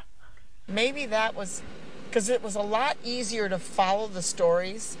 Yeah. Maybe that was because it was a lot easier to follow the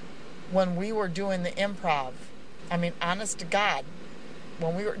stories when we were doing the improv. I mean, honest to God,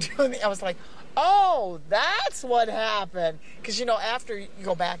 when we were doing I was like, oh, that's what happened. Because, after you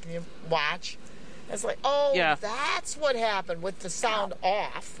go back and you watch, it's like, oh, yeah, that's what happened with the sound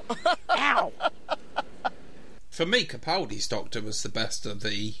off. Ow. For me, Capaldi's Doctor was the best of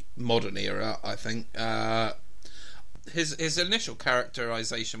the modern era, I think. his initial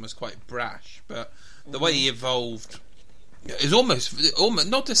characterization was quite brash, but the way he evolved is almost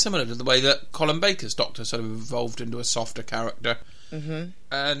not dissimilar to the way that Colin Baker's Doctor sort of evolved into a softer character. Mm-hmm.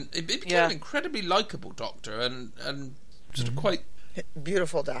 And it became an incredibly likeable Doctor, and sort of quite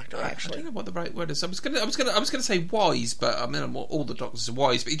beautiful Doctor. Actually, I don't know what the right word is. I was gonna say wise, but I mean all the Doctors are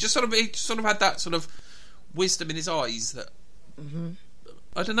wise. But he just sort of had that sort of wisdom in his eyes that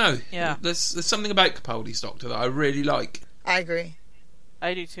I don't know. Yeah, there's something about Capaldi's Doctor that I really like. I agree.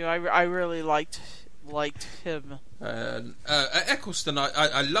 I do too. I really liked him. Eccleston,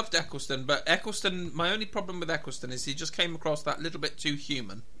 I loved Eccleston, but Eccleston, my only problem with Eccleston is he just came across that little bit too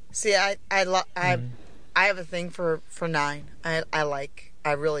human. See, I have a thing for 9. I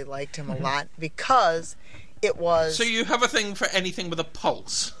really liked him a lot because it was. So you have a thing for anything with a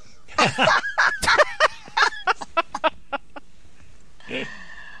pulse?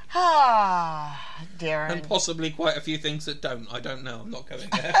 Darren. And possibly quite a few things that don't. I don't know. I'm not going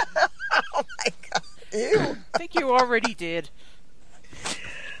there. Oh my God. Ew. I think you already did.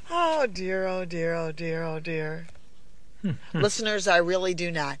 Oh dear, oh dear, oh dear, oh dear. Listeners, I really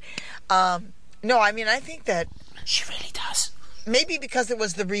do not. No, I mean, I think that She really does. maybe because it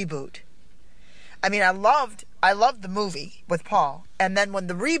was the reboot. I mean, I loved the movie with Paul, and then when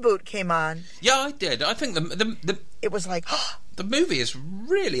the reboot came on, Yeah, I did. I think the it was like, the movie is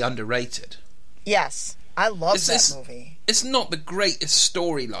really underrated. yes, I love that It's- movie. It's not the greatest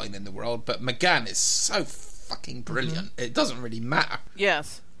storyline in the world, but McGann is so fucking brilliant. It doesn't really matter.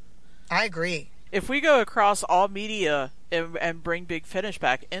 Yes. I agree. If we go across all media and bring Big Finish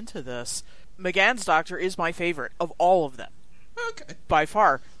back into this, McGann's Doctor is my favorite of all of them Okay. by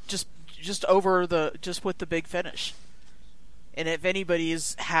far. Just with the Big Finish. And if anybody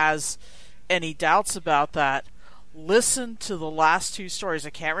has any doubts about that, listen to the last 2 stories. I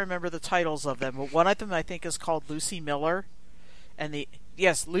can't remember the titles of them, but one of them I think is called Lucy Miller, and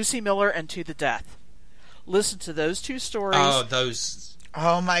Lucy Miller and To the Death. Listen to those 2 stories. Oh, those.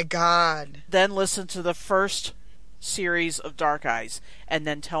 Oh my God. Then listen to the first series of Dark Eyes, and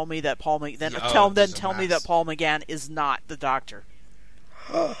then tell me that Paul those tell are me that Paul McGann is not the Doctor.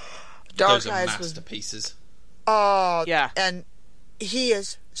 Dark Those are Eyes was. masterpieces. Oh Yeah. and he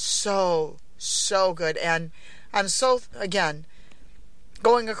is so good, and I'm so, again,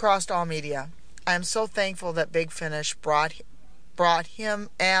 going across all media, I'm so thankful that Big Finish brought him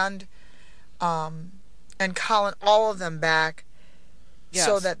and Colin, all of them back, Yes.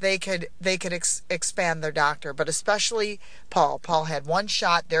 so that they could expand their Doctor, but especially Paul. Paul had one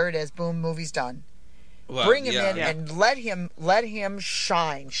shot. There it is. Boom. Movie's done. Well, Bring him yeah. in and let him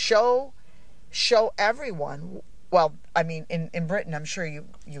shine. Show everyone. Well, I mean, in Britain, I'm sure you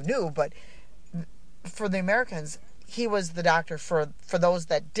knew, but for the Americans, he was the Doctor for those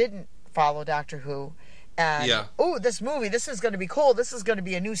that didn't follow Doctor Who. And, oh, this movie, this is going to be cool. This is going to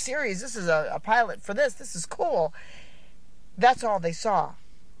be a new series. This is a pilot for this. This is cool. That's all they saw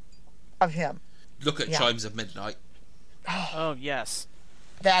of him. Look at Chimes of Midnight. Oh, yes.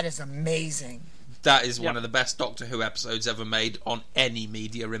 That is amazing. That is one of the best Doctor Who episodes ever made on any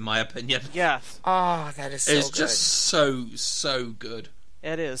media, in my opinion. Yes. Oh, that is so It's good. just so good.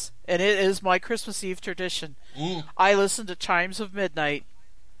 It is. And it is my Christmas Eve tradition. I listen to Chimes of Midnight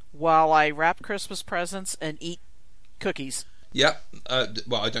while I wrap Christmas presents and eat cookies. Yep.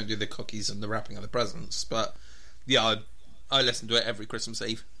 Well, I don't do the cookies and the wrapping of the presents, but yeah, I listen to it every Christmas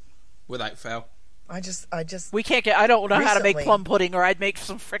Eve, without fail. I just. We can't get. I don't know how to make Recently. plum pudding, or I'd make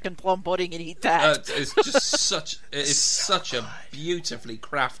some frickin' plum pudding and eat that. It's just such. It's such a beautifully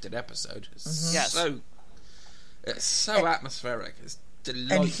crafted episode. It's Yes. It's so atmospheric. It's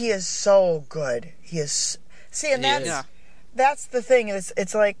delightful. And he is so good. He is. See, and He that's is. that's the thing.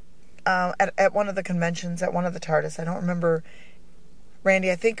 It's like at one of the conventions, at one of the TARDIS. I don't remember,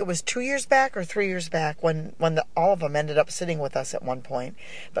 Randy. I think it was 2 years back or 3 years back when all of them ended up sitting with us at one point.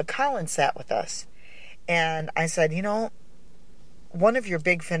 But Colin sat with us, and I said, one of your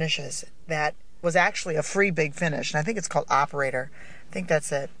big finishes that was actually a free big finish, and I think it's called Operator. I think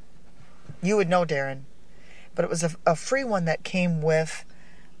that's it. You would know, Darren. But it was a free one that came with,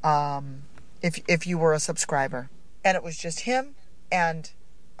 if you were a subscriber. And it was just him and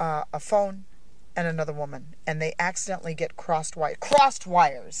a phone and another woman. And they accidentally get crossed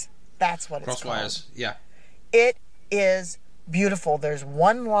wires. That's what it's Cross called. wires. Yeah. It is beautiful. There's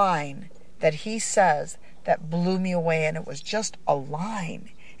one line that he says that blew me away, and it was just a line.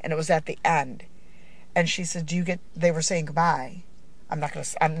 And it was at the end. And she said, they were saying goodbye. I'm not going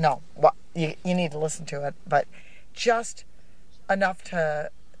to, no. Well, you need to listen to it. But just enough to,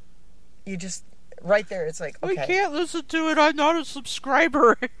 right there, it's like, okay. I can't listen to it. I'm not a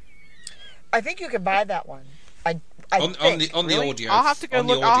subscriber. I think you could buy that one. On the audio. I'll have to go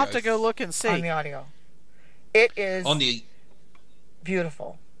look. I'll have to go look and see. On the audio, it is on the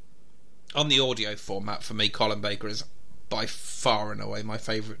beautiful. On the audio format, for me, Colin Baker is by far and away my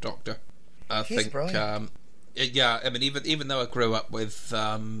favourite Doctor. He's brilliant. Yeah, I mean, even though I grew up with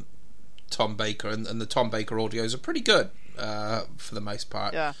Tom Baker, and the Tom Baker audios are pretty good for the most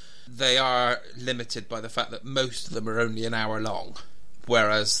part. Yeah. They are limited by the fact that most of them are only an hour long,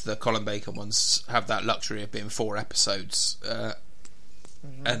 whereas the Colin Baker ones have that luxury of being 4 episodes.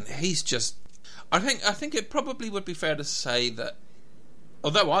 And he's just... I think it probably would be fair to say that,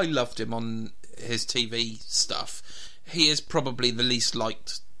 although I loved him on his TV stuff, he is probably the least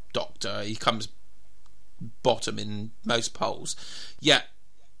liked Doctor. He comes bottom in most polls. Yet,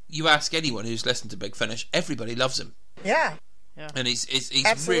 you ask anyone who's listened to Big Finish, everybody loves him. Yeah. And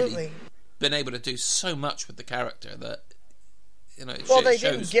he's really been able to do so much with the character that, you know, they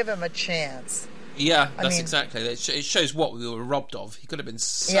didn't give him a chance. Yeah, exactly. It shows what we were robbed of. He could have been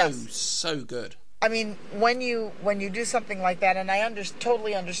so good. I mean, when you do something like that, and I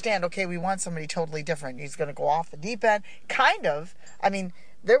totally understand, okay, we want somebody totally different. He's going to go off the deep end. Kind of. I mean,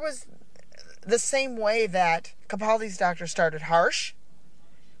 there was the same way that Capaldi's Doctor started harsh.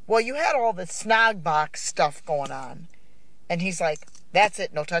 Well, you had all the snog box stuff going on. And he's like, that's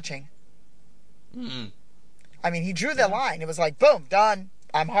it, no touching. I mean, he drew the line. It was like, boom, done.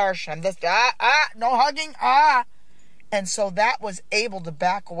 I'm harsh. I'm this, no hugging, And so that was able to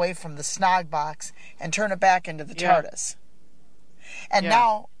back away from the snog box and turn it back into the TARDIS. And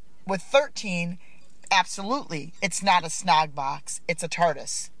now, with 13, absolutely, it's not a snog box. It's a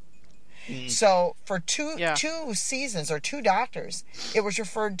TARDIS. So for two seasons or 2 Doctors, it was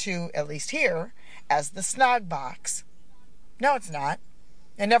referred to, at least here, as the snog box. No, it's not.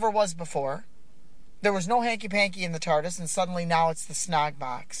 It never was before. There was no hanky-panky in the TARDIS, and suddenly now it's the snog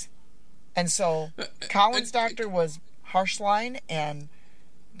box. And so Colin's Doctor was harsh line, and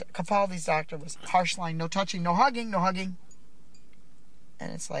Capaldi's Doctor was harsh line, no touching, no hugging, no hugging.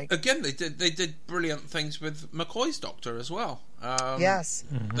 And it's like... Again, they did brilliant things with McCoy's Doctor as well. Yes.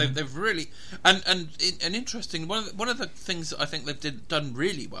 They've really... And interesting, one of the things that I think they've done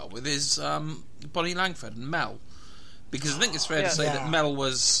really well with is Bonnie Langford and Mel. Because I think it's fair to say that Mel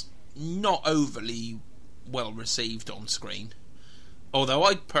was not overly well received on screen. Although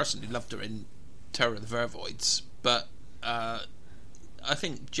I personally loved her in Terror of the Vervoids. But I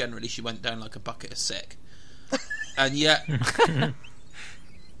think generally she went down like a bucket of sick. And yet...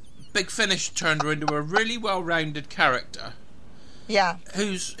 Big Finish turned her into a really well-rounded character. Yeah.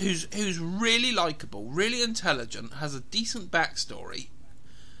 Who's really likeable, really intelligent, has a decent backstory,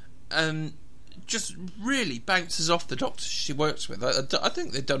 and just really bounces off the Doctors she works with. I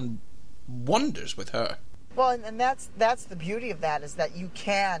think they've done wonders with her. Well, and that's the beauty of that, is that you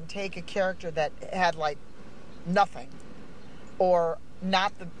can take a character that had like nothing, or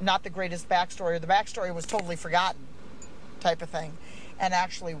not the greatest backstory, or the backstory was totally forgotten, type of thing, and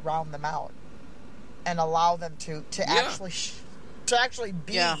actually round them out and allow them to actually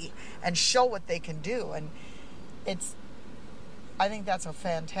be and show what they can do. And I think that's a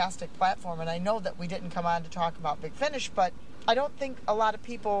fantastic platform. And I know that we didn't come on to talk about Big Finish, but I don't think a lot of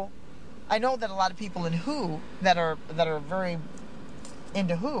people... I know that a lot of people in Who that are very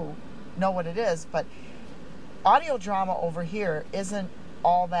into Who know what it is, but audio drama over here isn't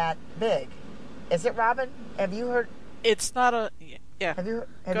all that big. Is it, Robin? Have you heard... It's not a... Yeah. Have you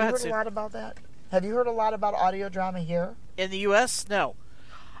heard a lot about that? Have you heard a lot about audio drama here? In the U.S.? No.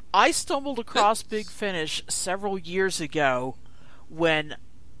 I stumbled across Big Finish several years ago and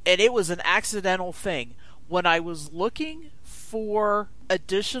it was an accidental thing, when I was looking for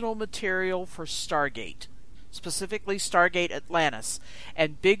additional material for Stargate, specifically Stargate Atlantis,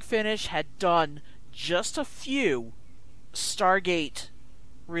 and Big Finish had done just a few Stargate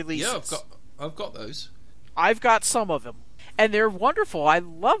releases. Yeah, I've got those. I've got some of them. And they're wonderful. I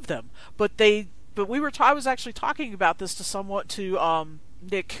love them. But I was actually talking about this to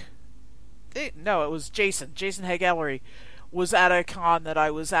Nick. No, it was Jason. Jason Hagellery was at a con that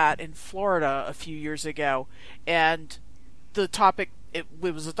I was at in Florida a few years ago, and the topic it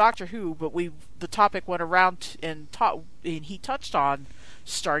was a Doctor Who, but the topic went around and he touched on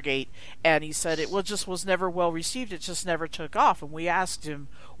Stargate, and he said it just was never well received. It just never took off. And we asked him,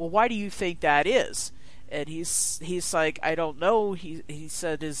 well, why do you think that is? And he's like, I don't know. He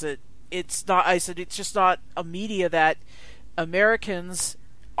said, it's not. I said, it's just not a media that Americans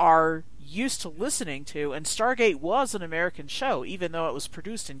are used to listening to, and Stargate was an American show, even though it was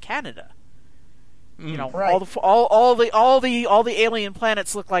produced in Canada. You know, right. all the alien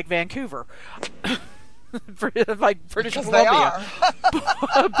planets look like Vancouver, like British because Columbia. They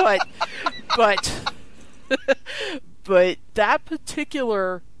are. But that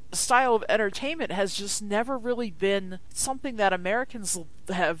particular style of entertainment has just never really been something that Americans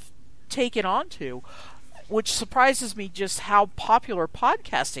have taken on to, which surprises me just how popular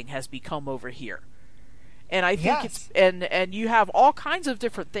podcasting has become over here. And I think it's and you have all kinds of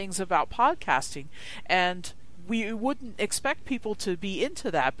different things about podcasting, and we wouldn't expect people to be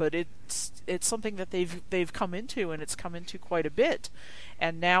into that, but it's something that they've come into, and it's come into quite a bit.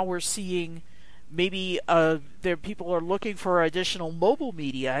 And now we're seeing maybe people are looking for additional mobile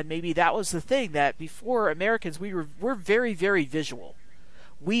media, and maybe that was the thing, that before Americans we're very, very visual.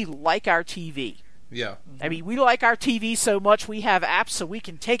 We like our TV. Yeah. I mean, we like our TV so much we have apps so we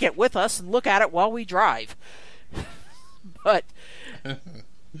can take it with us and look at it while we drive. But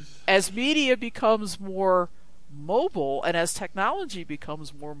as media becomes more mobile, and as technology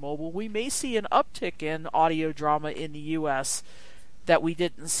becomes more mobile, we may see an uptick in audio drama in the U.S. that we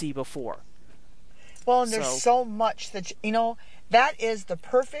didn't see before. Well, and there's so much that, that is the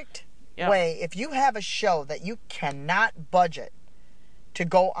perfect way. If you have a show that you cannot budget to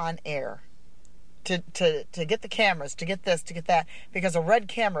go on air, to get the cameras, to get this, to get that, because a red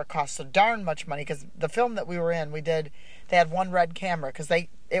camera costs so darn much money, because the film that we were in, they had one red camera, because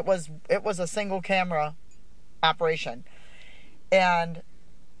it was a single camera operation, and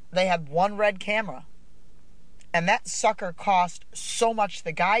they had one red camera, and that sucker cost so much.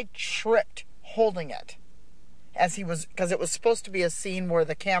 The guy tripped holding it because it was supposed to be a scene where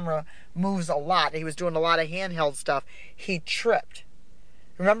the camera moves a lot. He was doing a lot of handheld stuff. He tripped.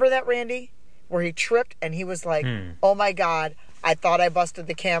 Remember that, Randy? Where he tripped and he was like, oh my God, I thought I busted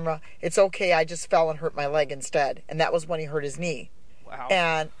the camera. It's okay, I just fell and hurt my leg instead. And that was when he hurt his knee. Wow.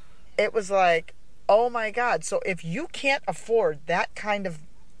 And it was like, oh my God. So if you can't afford that kind of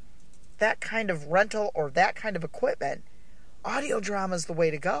rental or that kind of equipment, audio drama is the way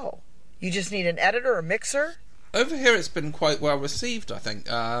to go. You just need an editor, a mixer. Over here, it's been quite well received, I think.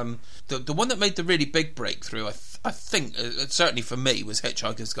 The one that made the really big breakthrough, I think, certainly for me, was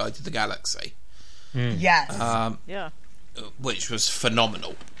Hitchhiker's Guide to the Galaxy. Yes. Which was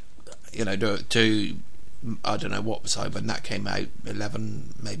phenomenal. To I don't know what was I when that came out,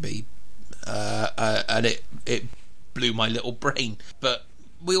 11 maybe, and it blew my little brain. But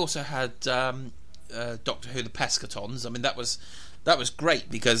we also had Doctor Who: The Pescatons. I mean, that was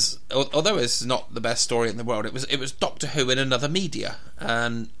great, because although it's not the best story in the world, it was Doctor Who in another media,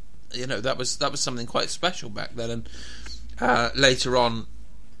 and that was something quite special back then. And later on,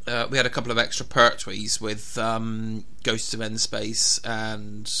 we had a couple of extra Pertwees with Ghosts of End Space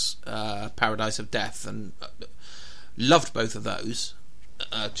and Paradise of Death, and loved both of those.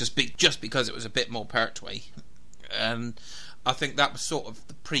 Just because it was a bit more Pertwee, and I think that was sort of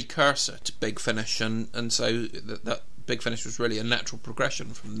the precursor to Big Finish, and so that Big Finish was really a natural progression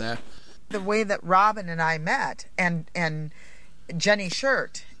from there. The way that Robin and I met, and Jenny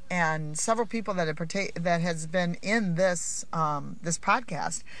Shirt, and several people that has been in this this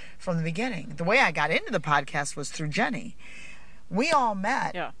podcast from the beginning. The way I got into the podcast was through Jenny. We all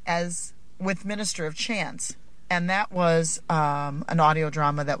met as with Minister of Chance, and that was an audio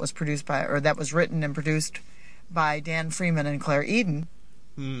drama that was written and produced by Dan Freeman and Claire Eden,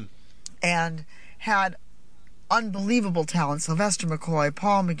 and had unbelievable talent: Sylvester McCoy,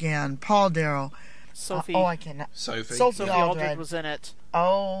 Paul McGann, Paul Darrow, Sophie. I cannot. Sophie Aldred was in it.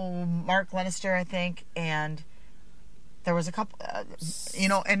 Mark Glenister, I think, and there was a couple.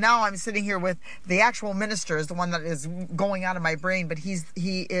 And now I'm sitting here with the actual minister is the one that is going out of my brain, but he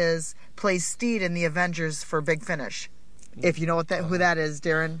plays Steed in the Avengers for Big Finish. If you know who that is,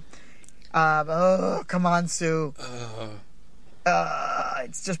 Darren. Come on, Sue.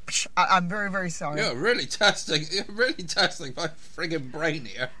 It's just, I'm very, very sorry. You're really testing my friggin' brain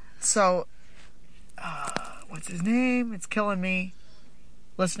here. So, what's his name? It's killing me.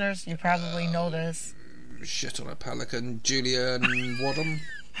 Listeners, you probably know this. Shit on a pelican. Julian Wadham.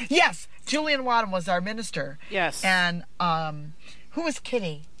 Yes, Julian Wadham was our minister. Yes. And, who was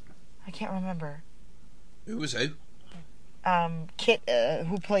Kitty? I can't remember. Who was who?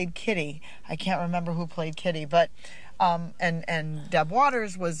 Who played Kitty. I can't remember who played Kitty, but and Deb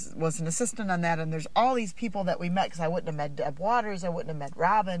Waters was an assistant on that, and there's all these people that we met, because I wouldn't have met Deb Waters, I wouldn't have met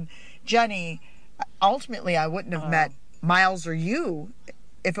Robin, Jenny. Ultimately, I wouldn't have met Miles or you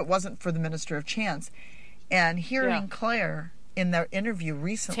if it wasn't for the Minister of Chance. And hearing Claire in their interview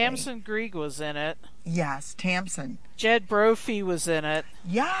recently. Tamsin Greig was in it. Yes, Tamsin. Jed Brophy was in it.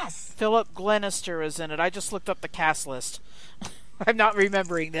 Yes. Philip Glenister was in it. I just looked up the cast list. I'm not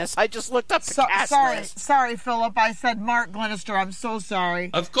remembering this. I just looked up the cast list. Sorry, Philip. I said Mark Glenister. I'm so sorry.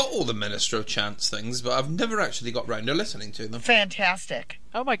 I've got all the Minister of Chance things, but I've never actually got round to listening to them. Fantastic.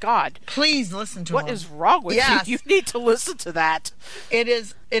 Oh my God! Please listen to What them. is wrong with you? You need to listen to that. It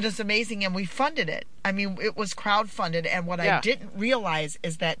is amazing, and we funded it. I mean, it was crowdfunded, and what I didn't realize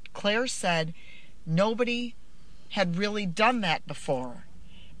is that Claire said nobody had really done that before.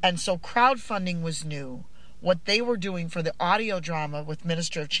 And so crowdfunding was new. What they were doing for the audio drama with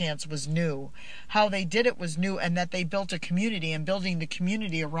Minister of Chance was new. How they did it was new, and that they built a community, and building the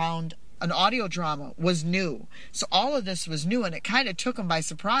community around an audio drama was new. So all of this was new, and it kind of took them by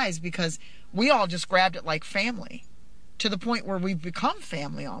surprise because we all just grabbed it like family, to the point where we've become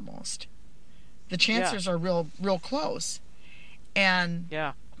family almost. The Chancers are real close. And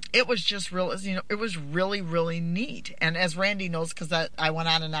it was just real, it was really, really neat. And as Randy knows, because I went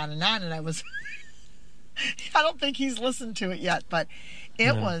on and on and on, and I was, I don't think he's listened to it yet, but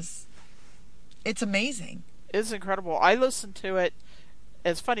it's amazing. It's incredible. I listened to it.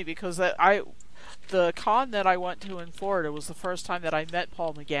 It's funny because the con that I went to in Florida was the first time that I met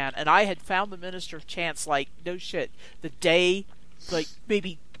Paul McGann, and I had found the Minister of Chance, like, no shit, the day, like,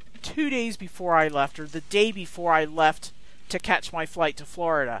 maybe 2 days before I left, or the day before I left to catch my flight to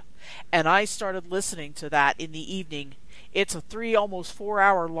Florida, and I started listening to that in the evening. It's a almost 4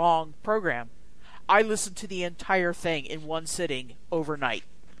 hour long program. I listened to the entire thing in one sitting overnight.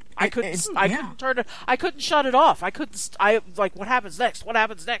 I couldn't turn it. I couldn't shut it off. What happens next? What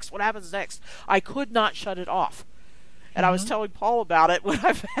happens next? What happens next? I could not shut it off. And I was telling Paul about it when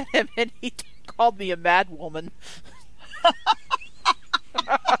I met him, and he called me a mad woman.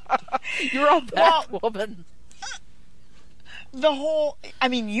 You're a mad woman.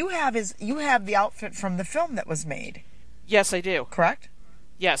 You have the outfit from the film that was made. Yes, I do. Correct?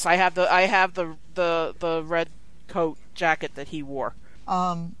 Yes, I have the red coat jacket that he wore.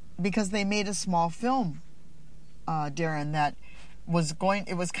 Because they made a small film, Darren, that was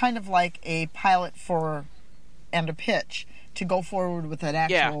it was kind of like a pilot and a pitch to go forward with an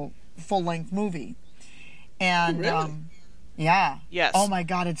actual full-length movie. And, really? Yes. Oh my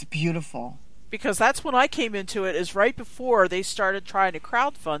God, it's beautiful. Because that's when I came into it, is right before they started trying to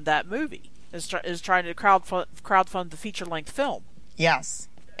crowdfund that movie. Is trying to crowdfund the feature-length film. Yes.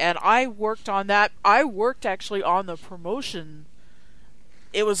 And I worked on that. I worked actually on the promotion.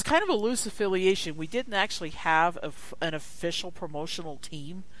 It was kind of a loose affiliation. We didn't actually have an official promotional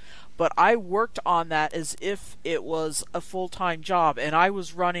team, but I worked on that as if it was a full-time job, and I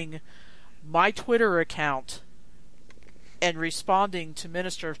was running my Twitter account and responding to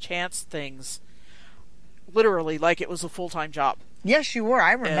Minister of Chance things literally like it was a full-time job. Yes, you were.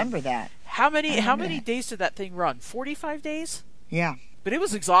 I remember that. How many days did that thing run? 45 days? Yeah. But it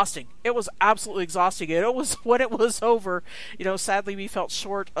was exhausting. It was absolutely exhausting. And it was, when it was over, sadly we felt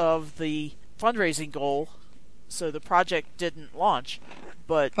short of the fundraising goal, so the project didn't launch.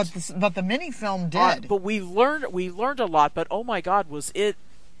 But the mini film did. But we learned a lot. But oh my God, was it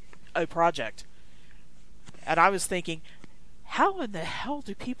a project? And I was thinking, how in the hell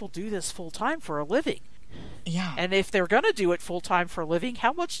do people do this full time for a living? Yeah. And if they're going to do it full time for a living,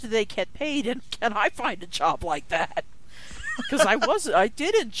 how much do they get paid? And can I find a job like that? Because I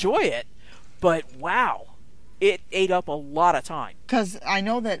did enjoy it, but wow, it ate up a lot of time. Because I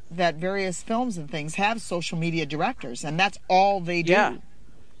know that various films and things have social media directors, and that's all they do. Yeah.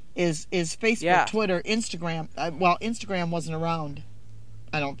 Is Facebook, Twitter, Instagram. Instagram wasn't around,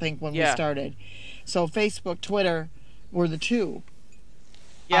 I don't think, when we started. So Facebook, Twitter were the two.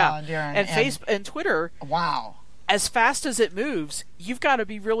 Yeah, Darren, and Twitter. Wow. As fast as it moves, you've got to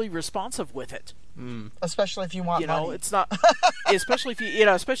be really responsive with it. Especially if you want money. It's not. Especially if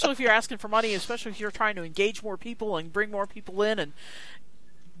especially if you're asking for money, especially if you're trying to engage more people and bring more people in and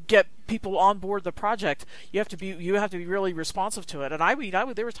get people on board the project. You have to be really responsive to it. And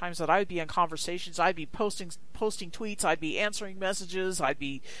there were times that I would be in conversations. I'd be posting tweets. I'd be answering messages. I'd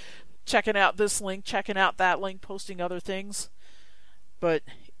be checking out this link, checking out that link, posting other things. But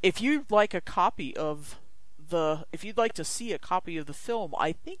if you'd like if you'd like to see a copy of the film,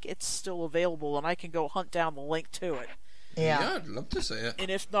 I think it's still available, and I can go hunt down the link to it. Yeah, I'd love to see it. And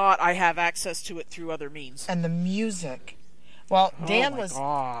if not, I have access to it through other means. And the music. Well, Dan was...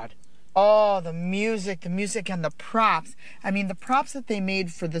 God. Oh, the music and the props. I mean, the props that they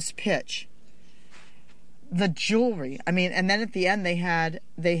made for this pitch. The jewelry. I mean, and then at the end they had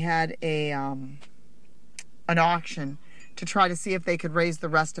an auction to try to see if they could raise the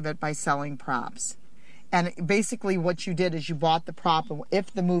rest of it by selling props. And basically what you did is you bought the prop, and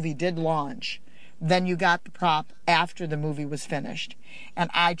if the movie did launch, then you got the prop after the movie was finished. And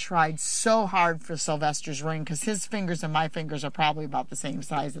I tried so hard for Sylvester's ring, because his fingers and my fingers are probably about the same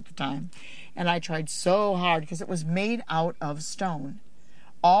size at the time. And I tried so hard because it was made out of stone.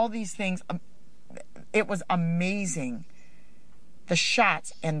 All these things, it was amazing. The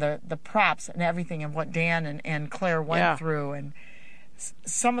shots and the props and everything, and what Dan and Claire went through, and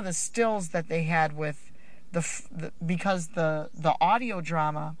some of the stills that they had with because the audio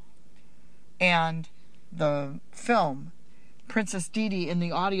drama and the film, Princess Didi in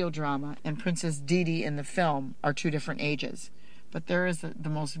the audio drama and Princess Didi in the film are two different ages. But there is the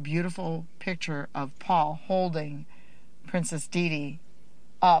most beautiful picture of Paul holding Princess Didi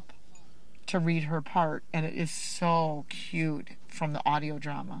up to read her part, and it is so cute from the audio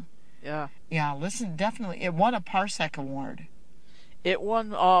drama. Yeah. Yeah, listen, definitely. It won a Parsec Award. It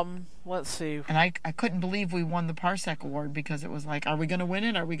won, let's see. And I couldn't believe we won the Parsec Award, because it was like, are we going to win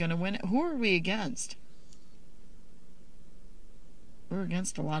it? Are we going to win it? Who are we against? We're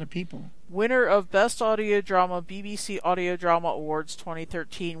against a lot of people. Winner of Best Audio Drama, BBC Audio Drama Awards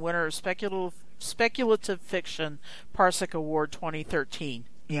 2013. Winner of Speculative Fiction, Parsec Award 2013.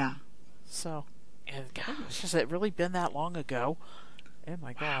 Yeah. So, gosh, has it really been that long ago? Oh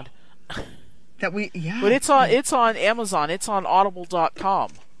my God. That we, yeah. But it's on Amazon. It's on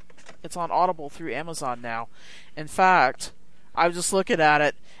Audible.com. It's on Audible through Amazon now. In fact, I was just looking at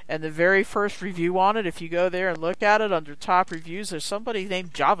it, and the very first review on it, if you go there and look at it under top reviews, there's somebody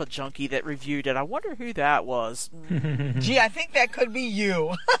named Java Junkie that reviewed it. I wonder who that was. Gee, I think that could be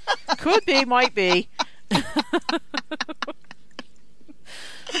you. Could be, might be.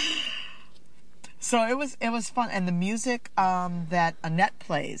 So it was fun, and the music that Annette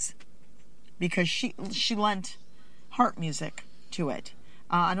plays, because she lent harp music to it.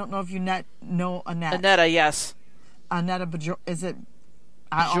 I don't know if you know Annette. Annetta, yes. Annetta is it?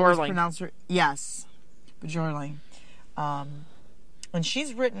 I Bajorling. always pronounce her. Yes, Bajorling. And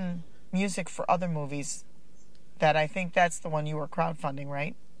she's written music for other movies. That I think that's the one you were crowdfunding,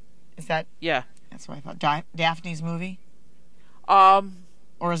 right? Is that? Yeah. That's what I thought. Daphne's movie.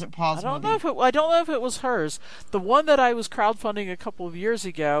 Or is it Paul's movie? I don't know if it was hers. The one that I was crowdfunding a couple of years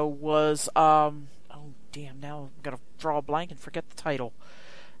ago was oh damn, now I'm gonna draw a blank and forget the title.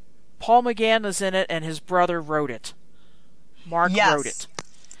 Paul McGann is in it, and his brother wrote it. Mark wrote it.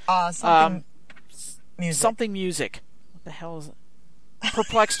 Something music. Something music. What the hell is it?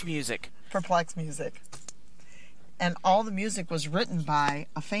 Perplexed Music. Perplexed Music. And all the music was written by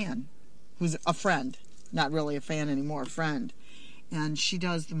a fan, who's a friend. Not really a fan anymore, a friend. And she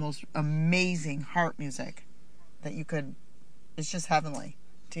does the most amazing harp music that you could... It's just heavenly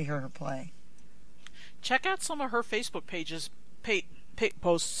to hear her play. Check out some of her Facebook pages,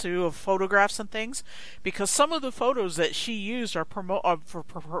 posts too, of photographs and things, because some of the photos that she used are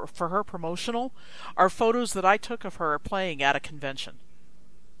for her promotional are photos that I took of her playing at a convention.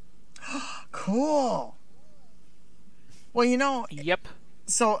 Cool. Well, you know... Yep.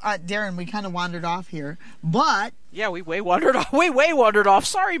 So, Darren, we kind of wandered off here, but... Yeah, we way wandered off. We way wandered off.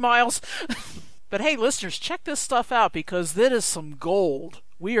 Sorry, Miles. But hey, listeners, check this stuff out, because that is some gold.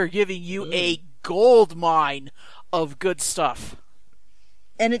 We are giving you a gold mine of good stuff.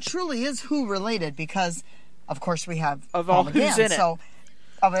 And it truly is Who related, because, of course, we have of Paul all McGann, who's in it. So,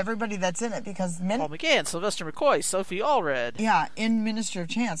 of everybody that's in it, because... Paul McGann, Sylvester McCoy, Sophie Allred. Yeah, in Minister of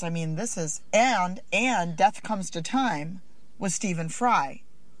Chance. I mean, this is... And Death Comes to Time was Stephen Fry.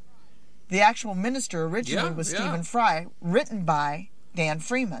 The actual minister originally was Stephen Fry, written by Dan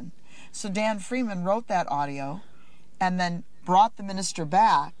Freeman. So Dan Freeman wrote that audio and then brought the minister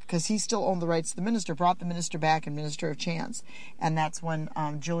back, because he still owned the rights to the minister, brought the minister back in Minister of Chance. And that's when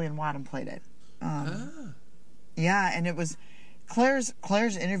Julian Wadham played it. Yeah, and it was... Claire's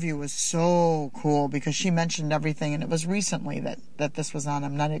interview was so cool, because she mentioned everything, and it was recently that this was on.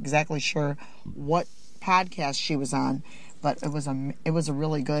 I'm not exactly sure what podcast she was on, but it was a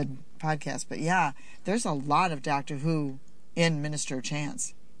really good podcast. But yeah, there's a lot of Doctor Who in Minister of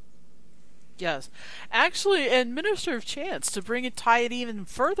Chance. Yes. Actually, in Minister of Chance, to tie it even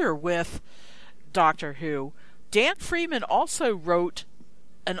further with Doctor Who, Dan Freeman also wrote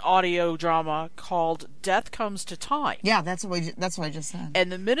an audio drama called Death Comes to Time. Yeah, that's what I just said.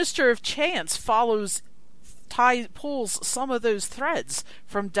 And the Minister of Chance pulls some of those threads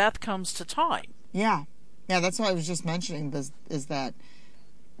from Death Comes to Time. Yeah, that's what I was just mentioning, is that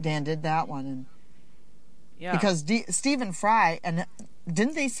Dan did that one. And yeah. Because Stephen Fry, and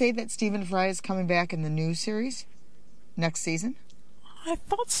didn't they say that Stephen Fry is coming back in the new series next season? I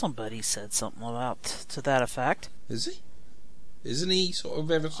thought somebody said something to that effect. Is he? Isn't he sort of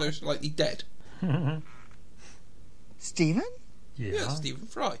ever so slightly dead? Stephen? Yeah, Stephen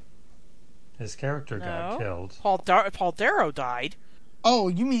Fry. His character got killed. Paul Darrow died. Oh,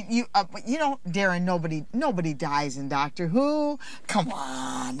 you mean you? Darren. Nobody dies in Doctor Who. Come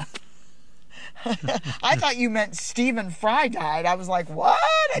on. I thought you meant Stephen Fry died. I was like, what?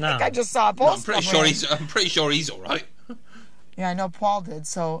 I think I just saw a post. I'm pretty sure he's all right. Yeah, I know Paul did.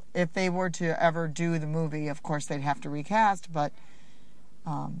 So if they were to ever do the movie, of course they'd have to recast. But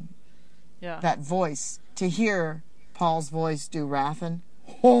that voice, to hear Paul's voice do Rathen,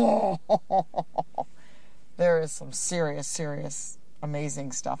 there is some serious,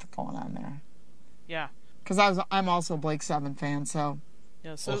 amazing stuff going on there. Yeah. Because I'm also a Blake Seven fan, so.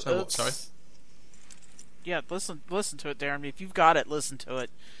 Yeah. So also, what? Sorry. Yeah, listen to it, Darren. If you've got it, listen to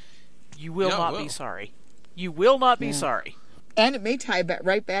it. You will not be sorry. You will not be sorry. And it may tie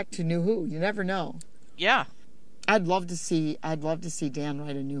right back to New Who. You never know. Yeah. I'd love to see Dan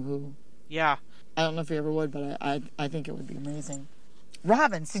write a New Who. Yeah. I don't know if he ever would, but I think it would be amazing.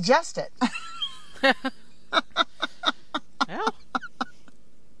 Robin, suggest it. Well,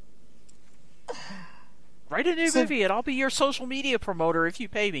 write a new movie and I'll be your social media promoter if you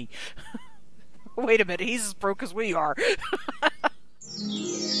pay me. Wait a minute, he's as broke as we are.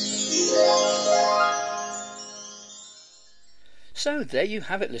 So there you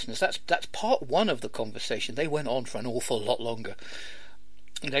have it, listeners. That's part one of the conversation. They went on for an awful lot longer.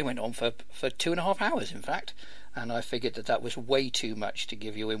 They went on for 2.5 hours, in fact. And I figured that was way too much to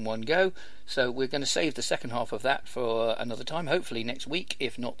give you in one go. So we're going to save the second half of that for another time, hopefully next week,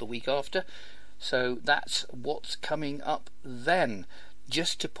 if not the week after. So that's what's coming up then.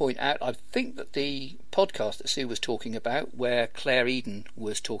 Just to point out, I think that the podcast that Sue was talking about, where Claire Eden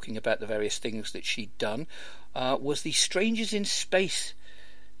was talking about the various things that she'd done, was the Strangers in Space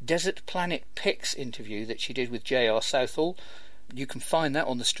Desert Planet Pics interview that she did with J.R. Southall. You can find that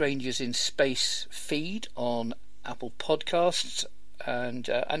on the Strangers in Space feed on Apple Podcasts, and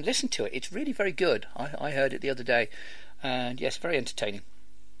listen to it. It's really very good. I heard it the other day, and yes, very entertaining,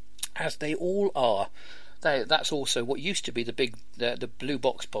 as they all are. That's also what used to be the Blue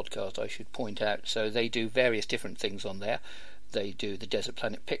Box podcast, I should point out. So they do various different things on there. They do the Desert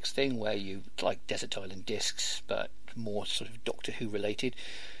Planet Pics thing, where you like Desert Island Discs, but more sort of Doctor Who related.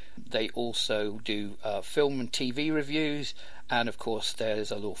 They also do film and TV reviews, and of course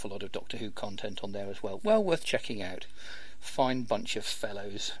there's an awful lot of Doctor Who content on there as well. Well worth checking out. Fine bunch of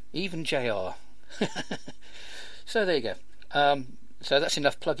fellows, even JR. So there you go. So that's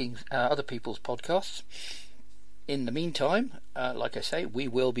enough plugging other people's podcasts. In the meantime, like I say, we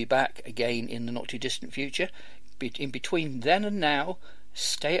will be back again in the not too distant future. In between then and now,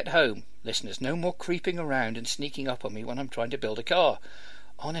 stay at home, listeners. No more creeping around and sneaking up on me when I'm trying to build a car.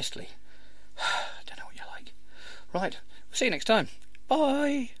 Honestly, I don't know what you're like. Right, we'll see you next time.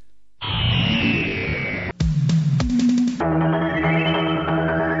 Bye.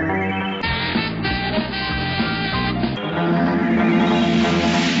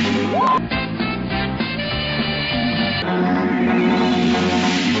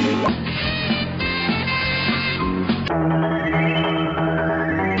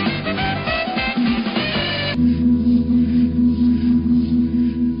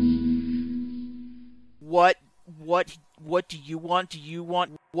 What do you want? Do you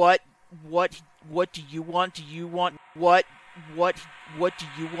want what do you want? Do you want what do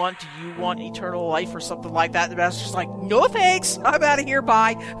you want? Do you want eternal life or something like that? The master's like, no thanks, I'm out of here,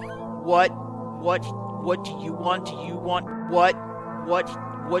 bye. What do you want? Do you want what do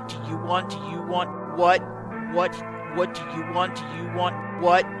you want? Do you want what do you want? Do you want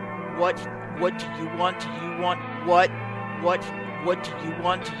what do you want? Do you want what do you want? Do you want what do you want? Do you want what do you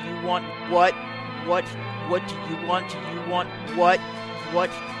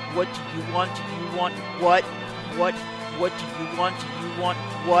want? Do you want what do you want? Do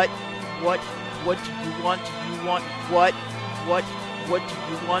you want what do you want? Do you want what do you want? Do you want what do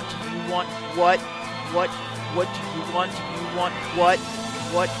you want? Do you want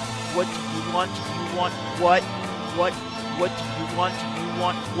what do you want? Do you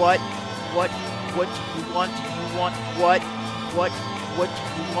want what do you want? Do you want what do you want? Do you want what do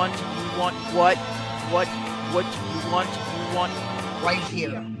you want? Do you want what do you want? Do you want right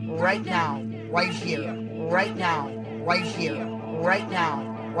here, right now, right here, right now, right here, right now,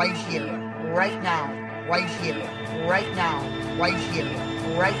 right here, right now, right here, right now, right here,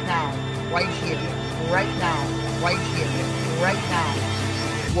 right now, right here, right now, right here, right now.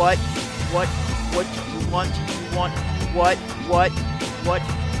 What do you want? Do you want what do you want? Do you want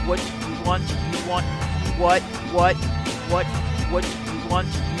what do you want? Do you want what do you want?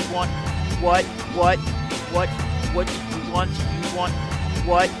 Do you want what do you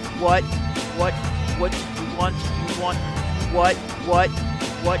want? Do you want what do you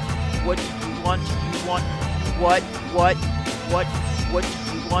want? Do you want you want? What do you want? What do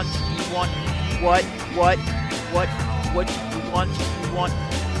you want? What do you want?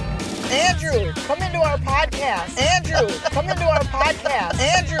 Andrew, come into our podcast. Andrew, come into our podcast.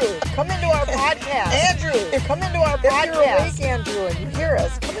 Andrew, come into our podcast. Andrew, come into our podcast. If you're awake, Andrew, and you hear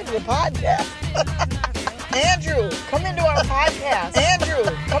us, come into the podcast. Andrew, come into our podcast. Andrew,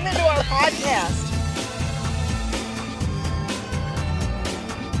 come into our podcast.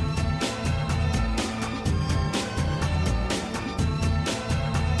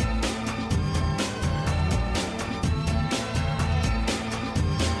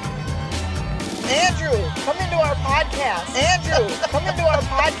 Andrew, come into our podcast. Andrew, come into our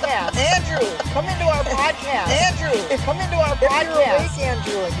podcast. Andrew, come into our podcast. Andrew, come into our podcast. If you're awake,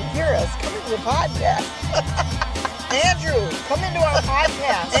 Andrew, and you hear us, come into the podcast. Andrew, come into our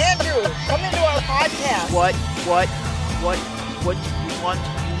podcast. Andrew, come into our podcast. What do you want? What do you want?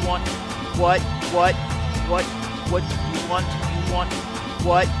 What do you want? What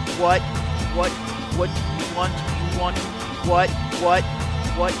do you want?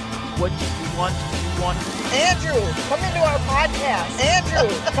 What do you want? Andrew, come into our podcast. Andrew,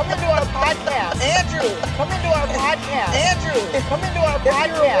 come into our podcast. Andrew, come into our podcast. Andrew, come into our podcast. If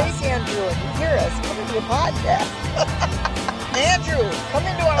you're awake, Andrew, and you hear us, come into the podcast. Andrew, come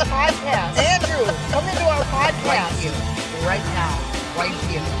into our podcast. Andrew, come into our podcast. Right here, right now, right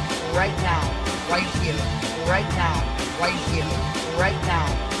here, right now, right here, right now, right here, right now,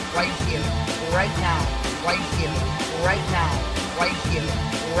 right here, right now, right here, right now, right here,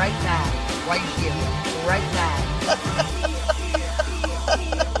 right now, right here, right now.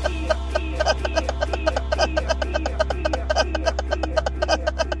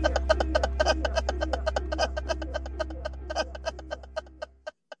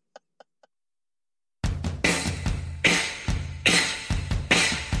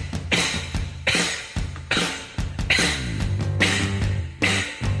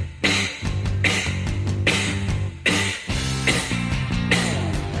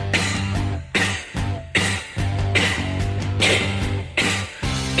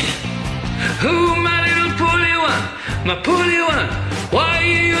 My poorly one, why are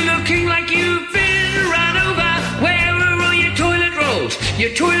you looking like you've been run over? Where are all your toilet rolls?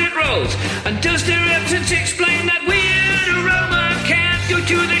 Your toilet rolls? And does their absence explain that weird aroma? Can't go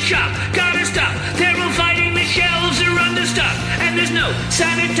to the shop, gotta stop. They're all fighting, the shelves are understuffed. And there's no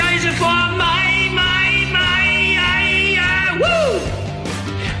sanitizer for my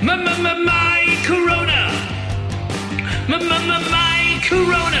corona. My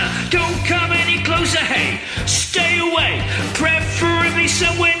corona. Don't come any closer, hey. Stay away, preferably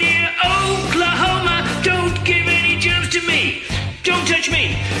somewhere near Oklahoma. Don't give any germs to me. Don't touch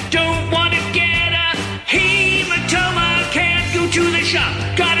me. Don't want to get a hematoma. Can't go to the shop.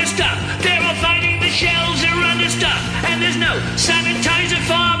 Gotta stop. They're all fighting. The shelves are understuffed. And there's no sanitizer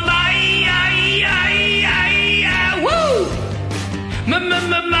for my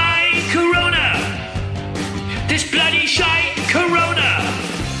my corona. This bloody shite corona.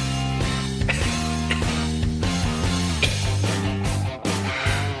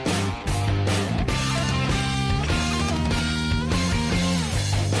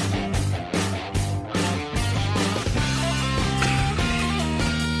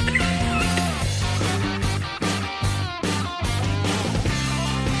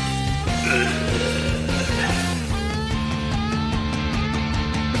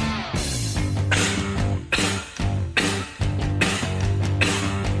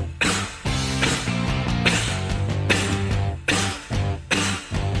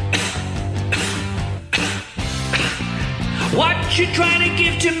 What you trying to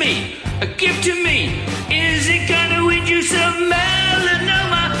give to me? A gift to me? Is it gonna induce a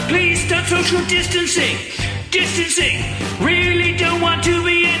melanoma? Please stop social distancing. Distancing. Really don't want to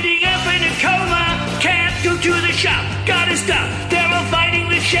be ending up in a coma. Can't go to the shop. Gotta stop. They're all fighting.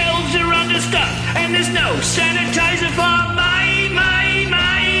 The shelves are understuffed. And there's no sanitizer for my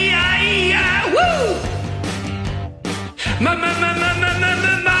woo!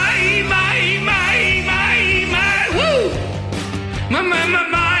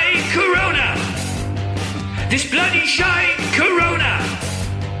 My corona. This bloody shite corona.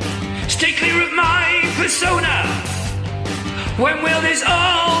 Stay clear of my persona. When will this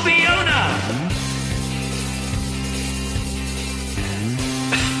all be over?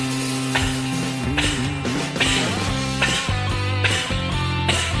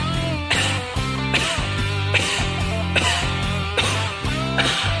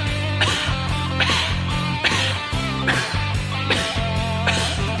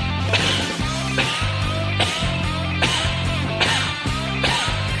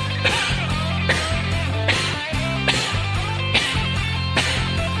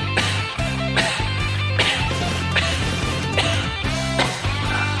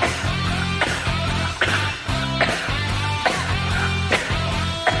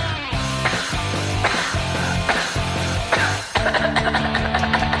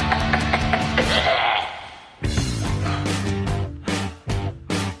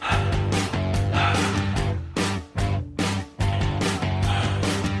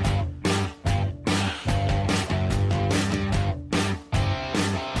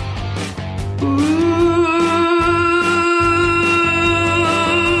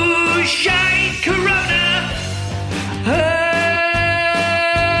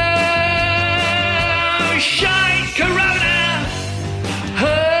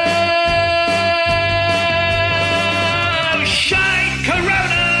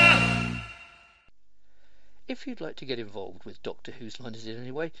 if you'd like to get involved with Doctor Who's Line Is It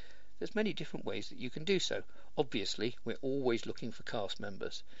Anyway, there's many different ways that you can do so. Obviously, we're always looking for cast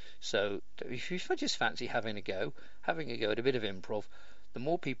members. So if you just fancy having a go at a bit of improv, the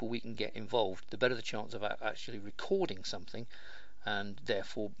more people we can get involved, the better the chance of actually recording something and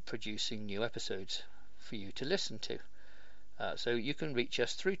therefore producing new episodes for you to listen to. So you can reach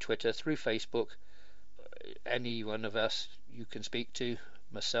us through Twitter, through Facebook. Any one of us you can speak to,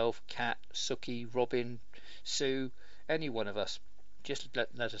 myself, Kat, Suki, Robin, Sue, any one of us. Just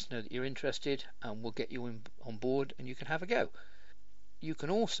let us know that you're interested and we'll get you on board and you can have a go. You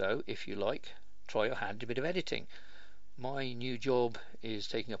can also, if you like, try your hand at a bit of editing. My new job is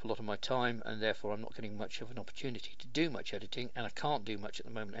taking up a lot of my time and therefore I'm not getting much of an opportunity to do much editing, and I can't do much at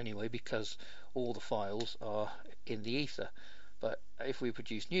the moment anyway because all the files are in the ether. But if we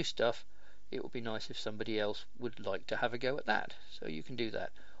produce new stuff, it would be nice if somebody else would like to have a go at that. So you can do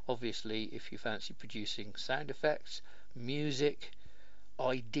that. Obviously, if you fancy producing sound effects, music,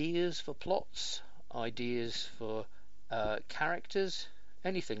 ideas for plots, ideas for characters,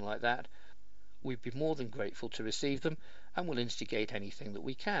 anything like that, we'd be more than grateful to receive them, and we'll instigate anything that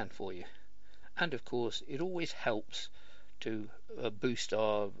we can for you. And of course, it always helps to boost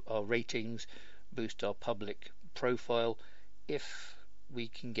our ratings, boost our public profile, if we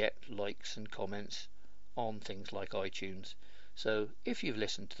can get likes and comments on things like iTunes. So if you've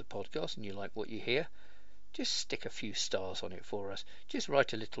listened to the podcast and you like what you hear, just stick a few stars on it for us. Just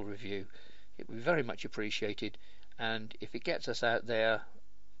write a little review. It would be very much appreciated, and if it gets us out there,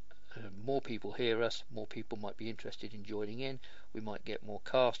 more people hear us, more people might be interested in joining in, we might get more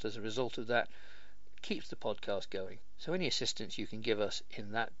cast as a result of that. It keeps the podcast going. So any assistance you can give us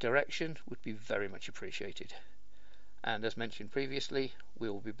in that direction would be very much appreciated. And as mentioned previously, we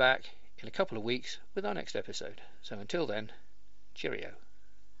will be back in a couple of weeks with our next episode. So until then, cheerio.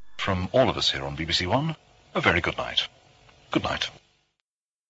 From all of us here on BBC One, a very good night. Good night.